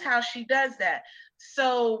 that's how she does that.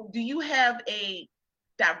 So do you have a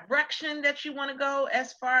direction that you want to go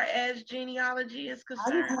as far as genealogy is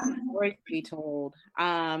concerned? I want stories to be told.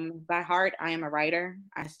 By heart, I am a writer.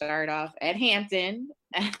 I started off at Hampton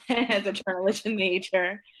as a journalism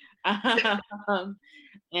major. And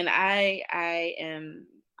I am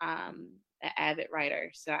an avid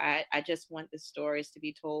writer. So I just want the stories to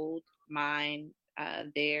be told, mine,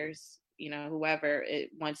 theirs, whoever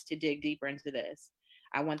it wants to dig deeper into this.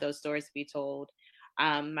 I want those stories to be told.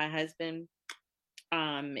 My husband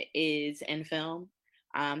is in film.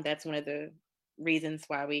 That's one of the reasons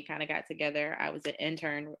why we kind of got together. I was an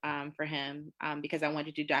intern for him because I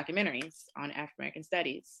wanted to do documentaries on African American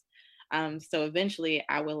studies. So eventually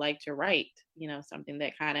I would like to write, something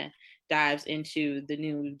that kind of dives into the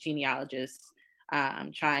new genealogists,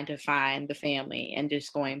 trying to find the family and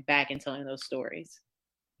just going back and telling those stories.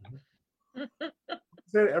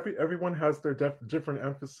 Everyone has their different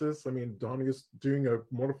emphasis. I mean, Donnie is doing a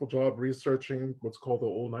wonderful job researching what's called the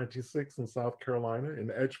Old 96 in South Carolina,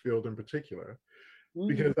 in Edgefield in particular,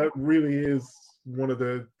 because that really is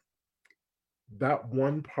that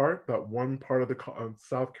one part of the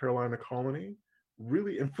South Carolina colony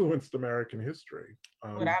really influenced American history.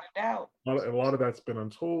 Without a doubt. A lot of that's been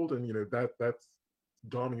untold, and that's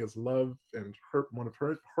Donia's love and one of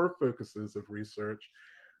her focuses of research.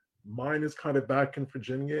 Mine is kind of back in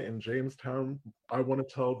Virginia, in Jamestown. I want to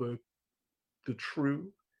tell the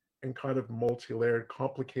true and kind of multi-layered,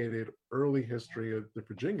 complicated early history of the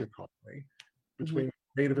Virginia colony between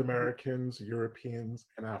Native Americans, Europeans,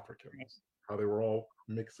 and Africans. How they were all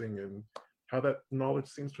mixing, and how that knowledge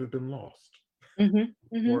seems to have been lost.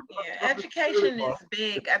 Education is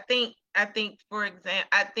big. I think, for example,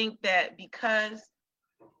 I think that because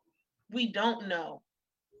we don't know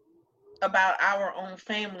about our own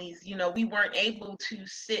families, we weren't able to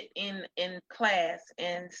sit in class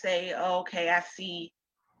and say, oh, okay, I see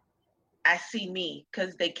me,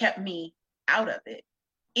 because they kept me out of it.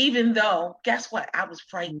 Even though, guess what? I was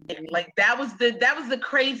frightened. Like, that was the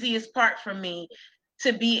craziest part for me,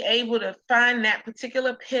 to be able to find that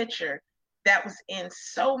particular picture that was in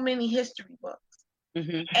so many history books.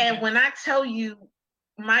 And when I tell you,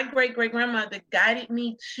 my great-great-grandmother guided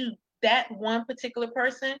me to that one particular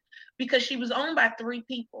person, because she was owned by 3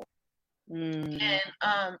 people. And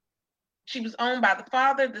she was owned by the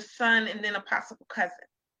father, the son, and then a possible cousin.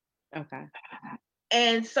 Okay.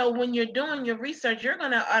 And so when you're doing your research, you're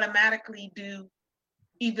going to automatically do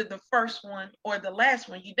either the first one or the last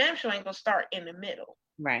one. You damn sure ain't going to start in the middle.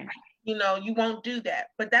 Right. You won't do that.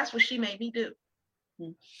 But that's what she made me do.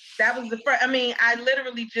 That was the first. I mean, I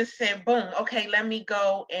literally just said, boom, okay, let me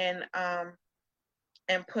go and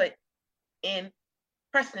put in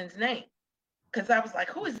Preston's name. Because I was like,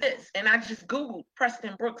 who is this? And I just Googled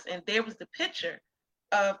Preston Brooks, and there was the picture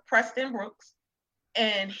of Preston Brooks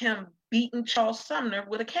and him beating Charles Sumner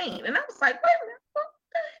with a cane. And I was like, wait a minute,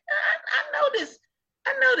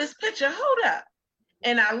 I know this picture. Hold up.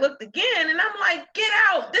 And I looked again, and I'm like, get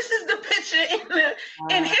out. This is the picture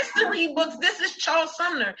in history books. This is Charles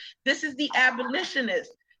Sumner. This is the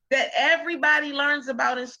abolitionist that everybody learns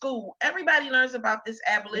about in school. Everybody learns about this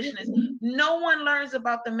abolitionist. No one learns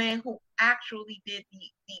about the man who actually did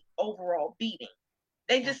the overall beating.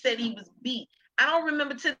 They just said he was beat. I don't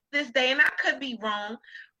remember to this day, and I could be wrong,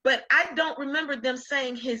 but I don't remember them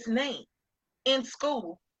saying his name in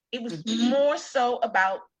school. It was more so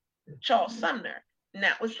about Charles Sumner. And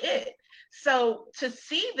that was it. So to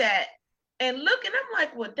see that and look, and I'm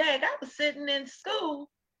like, well, dang, I was sitting in school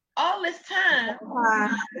all this time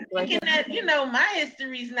thinking that, you know, my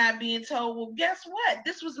history's not being told. Well, guess what?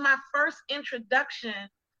 This was my first introduction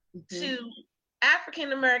to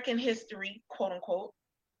African American history, quote unquote,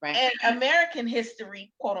 and American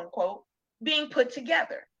history, quote unquote, being put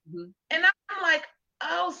together. And I'm like,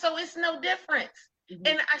 oh, so it's no difference.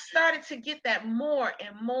 And I started to get that more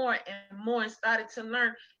and more and more, and started to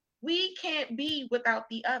learn we can't be without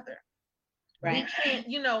the other. We can't,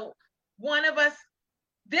 you know, one of us,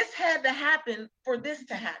 this had to happen for this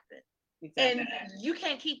to happen. And you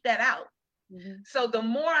can't keep that out. So the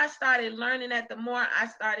more I started learning that, the more I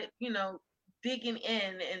started, you know, digging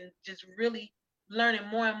in and just really learning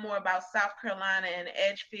more and more about South Carolina and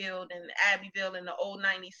Edgefield and Abbeville and the old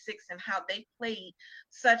 96 and how they played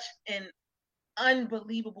such an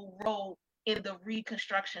unbelievable role in the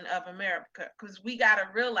reconstruction of America. Because we got to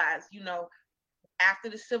realize, you know, after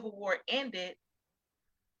the Civil War ended,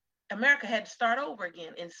 America had to start over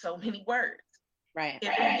again in so many words.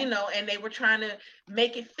 You know, and they were trying to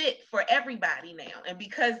make it fit for everybody now. And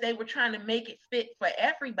because they were trying to make it fit for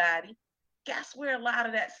everybody, guess where a lot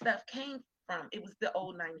of that stuff came from? It was the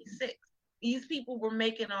old 96. These people were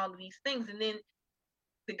making all of these things. And then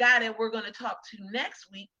the guy that we're going to talk to next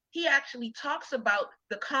week, he actually talks about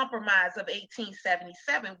the compromise of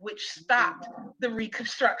 1877, which stopped the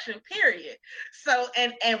Reconstruction period. So,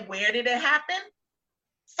 and where did it happen?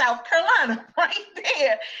 South Carolina, right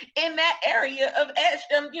there in that area of Edge,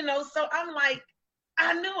 you know. So I'm like,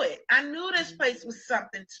 I knew it. I knew this place was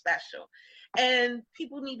something special, and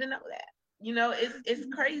people need to know that. You know, it's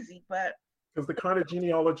crazy, but because the kind of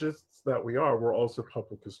genealogists that we are, we're also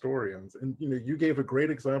public historians. And you know, you gave a great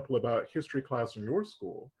example about history class in your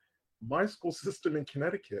school. My school system in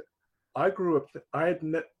Connecticut, I grew up, I had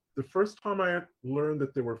met, the first time I had learned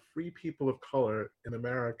that there were free people of color in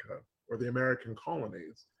America, or the American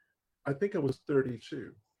colonies, I think I was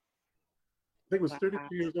 32. I think it was 32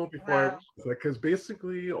 years old before I was like, because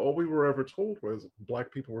basically all we were ever told was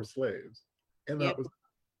Black people were slaves. And that was,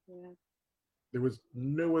 there was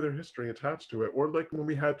no other history attached to it. Or like when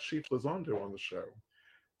we had Chief Lizondo on the show,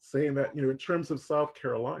 saying that, you know, in terms of South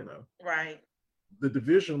Carolina, the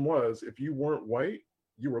division was, if you weren't white,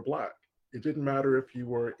 you were Black. It didn't matter if you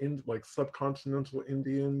were in like subcontinental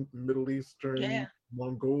Indian, Middle Eastern,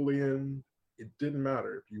 Mongolian. It didn't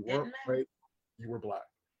matter. If you weren't white, you were Black.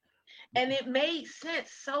 And it made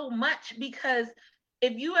sense so much, because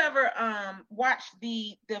if you ever watched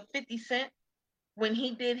the 50 Cent when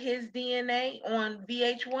he did his DNA on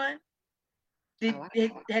VH1,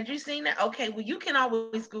 had you seen that? Okay, well, you can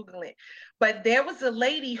always Google it. But there was a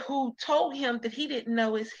lady who told him that he didn't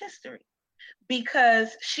know his history because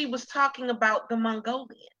she was talking about the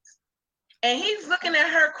Mongolians. And he's looking at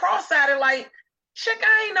her cross-eyed like, chick,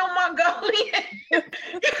 I ain't no Mongolian. You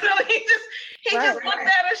know, he just looked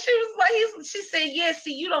at her. She was like, she said, yeah,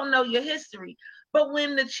 see, you don't know your history. But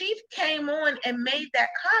when the chief came on and made that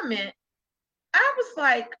comment, I was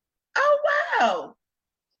like, oh, wow.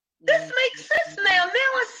 This makes sense now. Now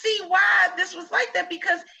I see why this was like that,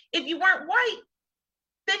 because if you weren't white,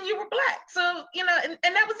 then you were Black. So, you know, and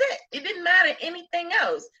that was it. It didn't matter anything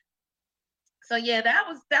else. So yeah, that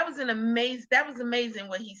was amazing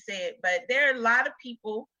what he said. But there are a lot of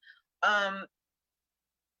people.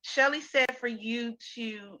 Shelly said for you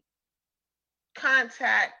to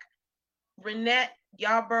contact Renette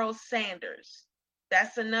Yarborough Sanders.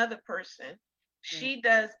 That's another person. She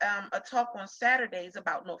does a talk on Saturdays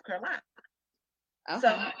about North Carolina.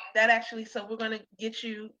 So that actually, so we're gonna get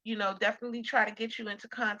you, you know, definitely try to get you into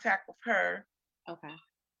contact with her. Okay.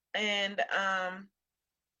 And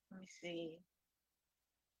let me see.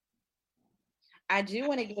 I do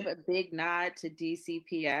want to give a big nod to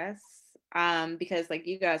DCPS. because like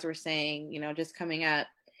you guys were saying, just coming up,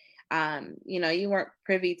 you weren't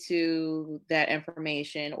privy to that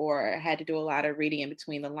information or had to do a lot of reading in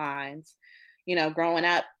between the lines. Growing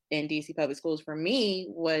up in DC public schools for me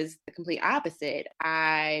was the complete opposite.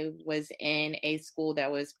 I was in a school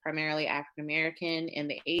that was primarily African American in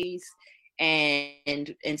the 80s.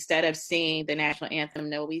 And instead of singing the national anthem,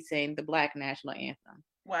 no, we sang the Black national anthem.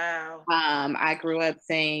 Wow. I grew up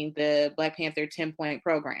saying the Black Panther 10-point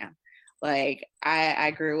program. Like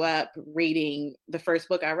I grew up reading, the first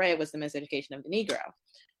book I read was The Miseducation of the Negro.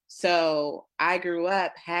 So I grew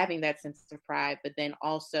up having that sense of pride, but then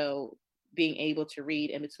also being able to read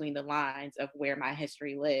in between the lines of where my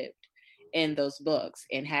history lived in those books,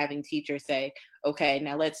 and having teachers say, okay,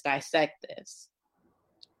 now let's dissect this.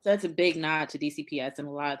 So that's a big nod to DCPS and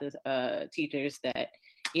a lot of the teachers that,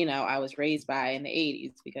 I was raised by in the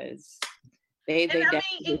 80s, because you're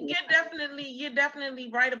definitely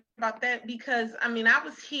right about that, because I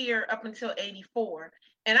was here up until 84,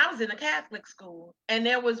 and I was in a Catholic school, and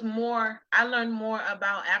I learned more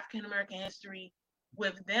about African American history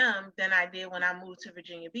with them than I did when I moved to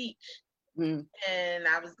Virginia Beach. And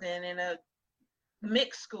I was then in a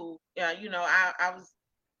mixed school. I was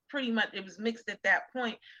pretty much, it was mixed at that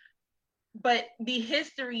point. But the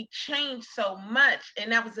history changed so much.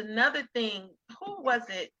 And that was another thing. Who was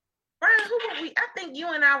it? Brian, who were we? I think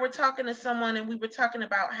you and I were talking to someone, and we were talking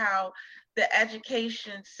about how the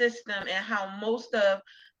education system and how most of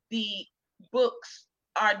the books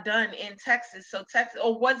are done in Texas. So Texas,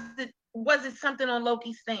 or was it something on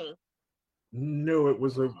Loki's thing? No, it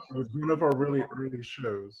was one of our really early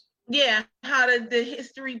shows. Yeah, how the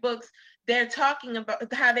history books, they're talking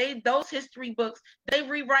about how those history books, they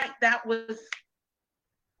rewrite. That was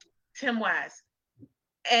Tim Wise.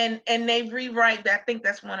 And they rewrite, I think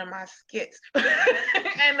that's one of my skits.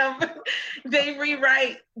 And they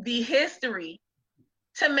rewrite the history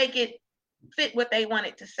to make it fit what they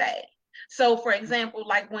wanted to say. So for example,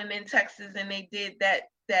 like when in Texas and they did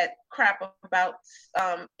that crap about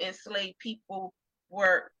enslaved people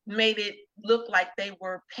made it look like they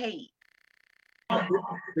were paid.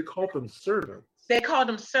 They called them servants. They called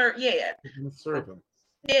them servants.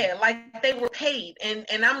 Yeah, like they were paid. And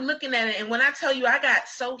I'm looking at it, and when I tell you I got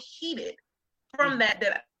so heated from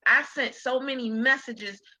that I sent so many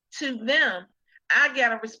messages to them. I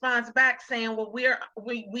got a response back saying, well,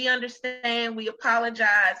 we understand, we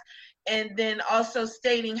apologize, and then also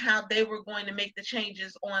stating how they were going to make the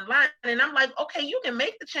changes online. And I'm like, okay, you can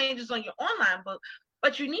make the changes on your online book,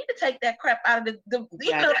 but you need to take that crap out of the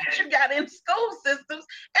that you got in school systems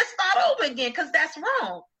and start over again, because that's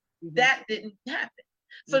wrong. Mm-hmm. That didn't happen.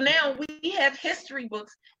 So now we have history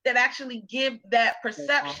books that actually give that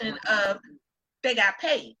perception of they got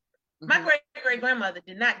paid. Mm-hmm. My great-great-grandmother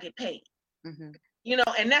did not get paid. Mm-hmm.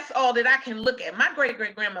 And that's all that I can look at. My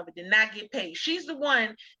great-great-grandmother did not get paid. She's the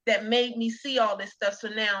one that made me see all this stuff. So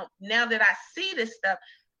now that I see this stuff,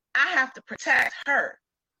 I have to protect her.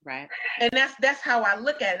 Right. And that's how I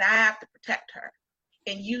look at it. I have to protect her.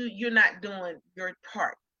 And you're not doing your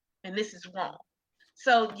part. And this is wrong.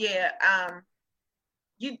 So yeah,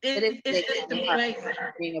 it's amazing.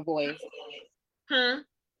 Being a voice.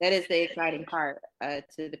 That is the exciting part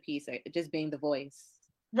to the piece, just being the voice.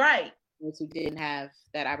 Right. Those who didn't have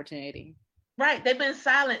that opportunity. Right. They've been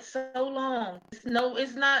silent so long.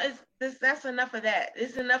 That's enough of that.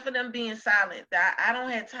 It's enough of them being silent. I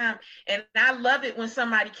don't have time. And I love it when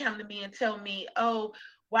somebody come to me and tell me, oh,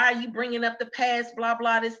 why are you bringing up the past, blah,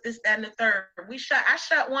 blah, this, that, and the third. I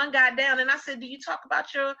shut one guy down, and I said, do you talk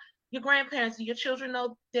about your grandparents? Do your children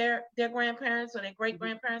know their grandparents or their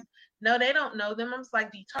great-grandparents? No, they don't know them. I was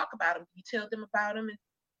like, do you talk about them? Do you tell them about them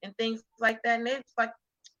and things like that? And it's like,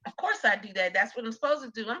 of course I do that. That's what I'm supposed to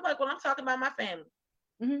do. I'm like, well, I'm talking about my family.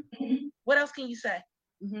 Mm-hmm. What else can you say?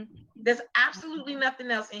 Mm-hmm. There's absolutely nothing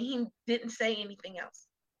else. And he didn't say anything else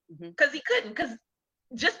because he couldn't. Because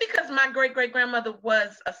just because my great-great-grandmother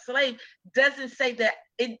was a slave doesn't say that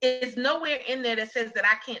it is nowhere in there that says that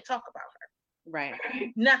I can't talk about her. Right.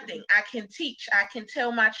 Nothing. I can teach. I can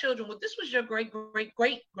tell my children, well, this was your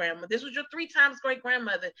great-great-great-grandma. This was your 3 times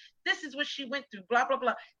great-grandmother. This is what she went through, blah, blah,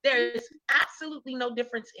 blah. There is absolutely no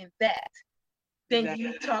difference in that than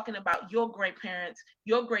you talking about your great-parents,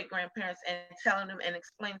 your great-grandparents, and telling them and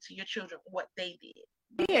explaining to your children what they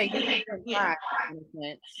did. Yeah.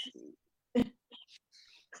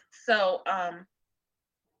 So,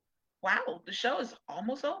 wow, the show is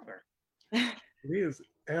almost over. It is.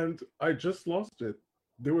 And I just lost it.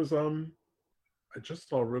 There was I just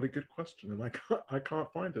saw a really good question, and I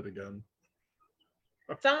can't find it again.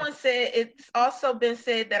 Someone said it's also been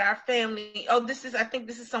said that our family. I think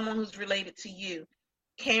this is someone who's related to you.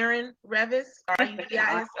 Karen Revis,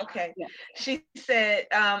 R-E-V-I-S. Okay. Yeah. She said,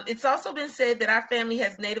 it's also been said that our family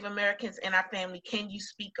has Native Americans in our family. Can you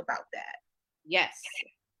speak about that? Yes.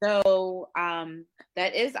 So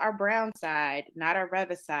that is our Brown side, not our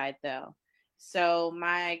Revis side, though. So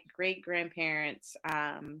my great-grandparents,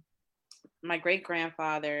 my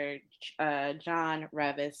great-grandfather, John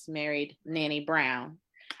Revis, married Nanny Brown,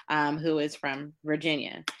 who is from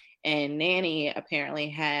Virginia. And Nanny apparently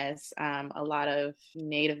has a lot of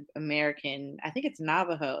Native American, I think it's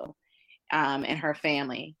Navajo, in her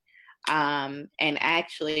family. And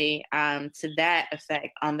actually, to that effect,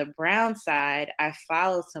 on the Brown side, I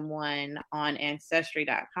follow someone on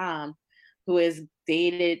Ancestry.com who has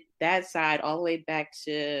dated that side all the way back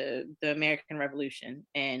to the American Revolution,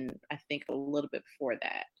 and I think a little bit before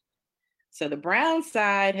that. So the Brown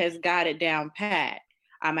side has got it down pat.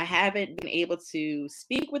 I haven't been able to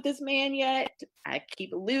speak with this man yet. I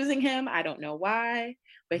keep losing him. I don't know why,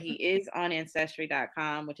 but he is on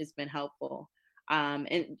Ancestry.com, which has been helpful.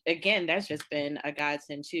 And again, that's just been a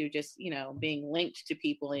godsend too, just, being linked to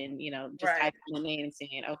people and, just typing the name and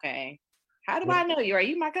saying, okay, how do I know you? Are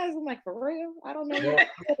you my cousin? I'm like, for real? I don't know.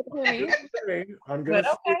 I'm going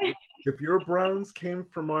to say, if your Browns came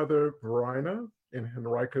from either Verina in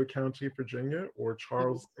Henrico County, Virginia, or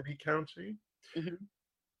Charles City County,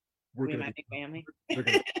 we might be family. I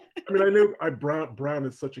mean, I know Brown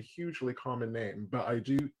is such a hugely common name, but I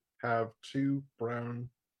do have two Brown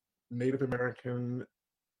Native American,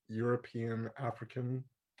 European, African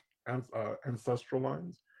ancestral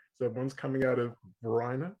lines. So one's coming out of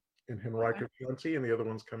Verina in Henrico County, and the other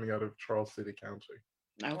one's coming out of Charles City County.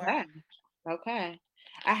 Okay.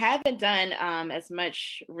 I haven't done as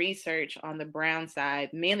much research on the Brown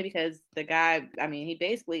side, mainly because the guy, he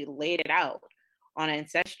basically laid it out on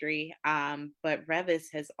Ancestry, but Revis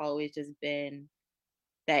has always just been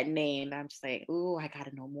that name. I'm just like, ooh, I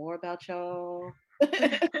gotta know more about y'all.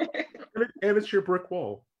 And it's your brick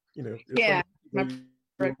wall, Yeah, you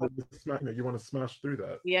want to smash through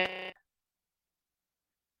that. Yeah.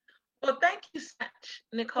 Well, thank you so much,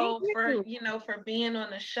 Nicole, for being on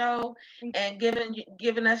the show and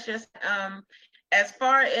giving us just as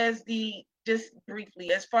far as getting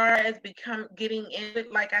in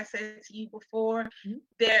it, like I said to you before,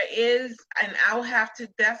 there is, and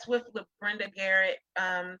that's with Brenda Garrett.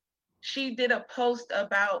 She did a post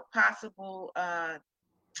about possible, what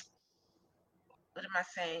am I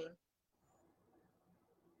saying?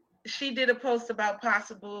 She did a post about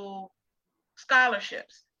possible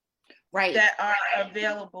scholarships. Right. That are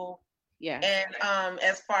available. Yeah. And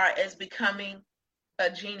as far as becoming a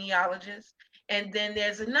genealogist. And then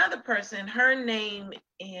there's another person, her name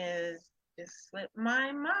just slipped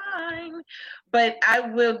my mind, but I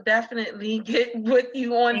will definitely get with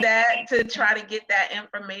you on that to try to get that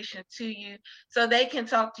information to you so they can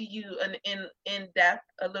talk to you in depth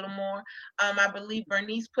a little more. I believe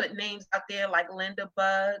Bernice put names out there like Linda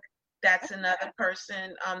Bug. That's another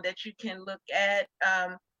person that you can look at.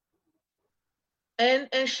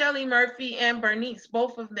 And Shelley Murphy and Bernice,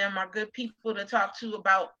 both of them are good people to talk to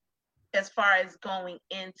about as far as going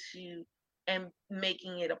into and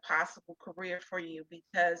making it a possible career for you,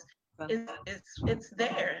 because it's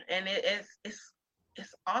there and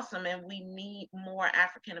it's awesome, and we need more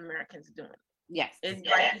African Americans doing it. Yes. It's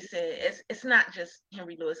like you said, it's not just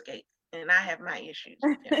Henry Louis Gates, and I have my issues.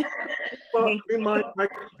 Well, my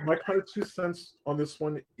kind of 2 cents on this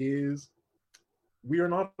one is we are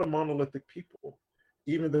not a monolithic people.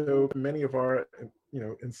 Even though many of our,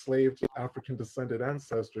 enslaved African descended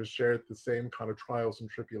ancestors shared the same kind of trials and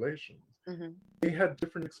tribulations, they had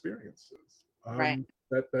different experiences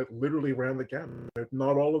that literally ran the gamut.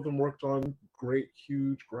 Not all of them worked on great,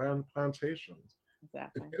 huge, grand plantations.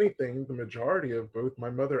 Exactly. If anything, the majority of both my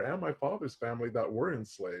mother and my father's family that were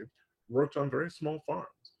enslaved worked on very small farms.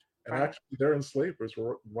 And actually, their enslavers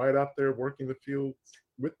were right out there working the fields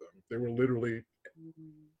with them. They were literally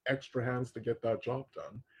extra hands to get that job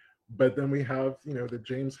done. But then we have, the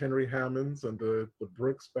James Henry Hammonds and the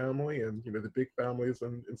Brooks family and, the big families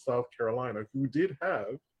in South Carolina who did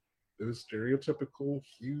have those stereotypical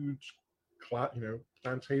huge,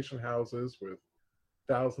 plantation houses with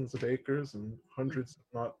thousands of acres and hundreds, if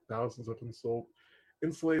not thousands of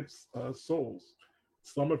enslaved souls.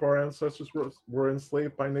 Some of our ancestors were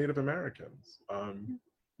enslaved by Native Americans.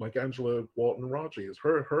 Like Angela Walton Raji is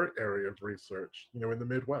her area of research, in the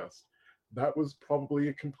Midwest. That was probably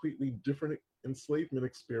a completely different enslavement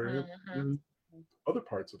experience in other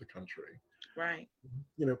parts of the country. Right.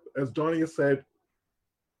 As Donnie has said,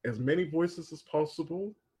 as many voices as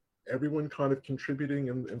possible, everyone kind of contributing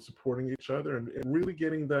and supporting each other and really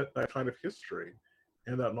getting that kind of history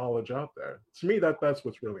and that knowledge out there. To me, that's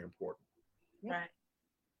what's really important. Yeah. Right.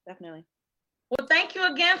 Definitely. Well, thank you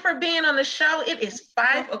again for being on the show. It is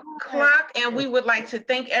 5:00, and we would like to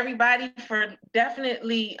thank everybody for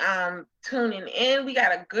definitely tuning in. We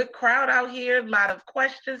got a good crowd out here, a lot of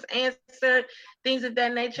questions answered, things of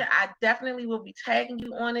that nature. I definitely will be tagging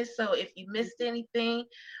you on it. So if you missed anything,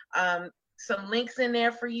 some links in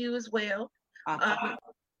there for you as well.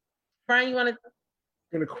 Brian, you want to?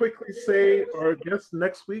 I'm going to quickly say our guest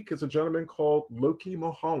next week is a gentleman called Loki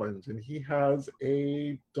Mulholland, and he has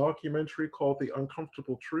a documentary called The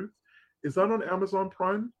Uncomfortable Truth. Is that on Amazon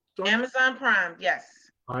Prime? Amazon Prime, yes.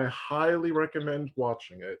 I highly recommend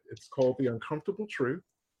watching it. It's called The Uncomfortable Truth,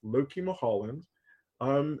 Loki Mulholland.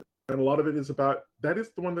 And a lot of it is about, that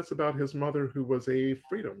is the one that's about his mother who was a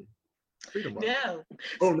freedom runner. No.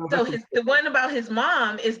 Oh, no. So the one about his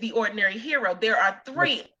mom is The Ordinary Hero. There are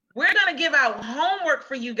 3. Yes. We're going to give out homework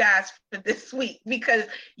for you guys for this week because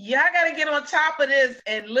y'all got to get on top of this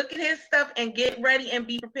and look at his stuff and get ready and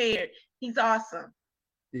be prepared. He's awesome.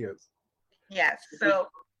 He is. Yes. So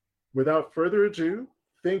without further ado,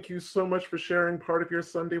 thank you so much for sharing part of your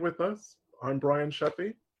Sunday with us. I'm Brian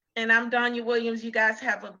Sheffy. And I'm Danya Williams. You guys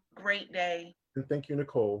have a great day. And thank you,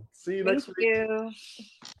 Nicole. See you next week. Thank you.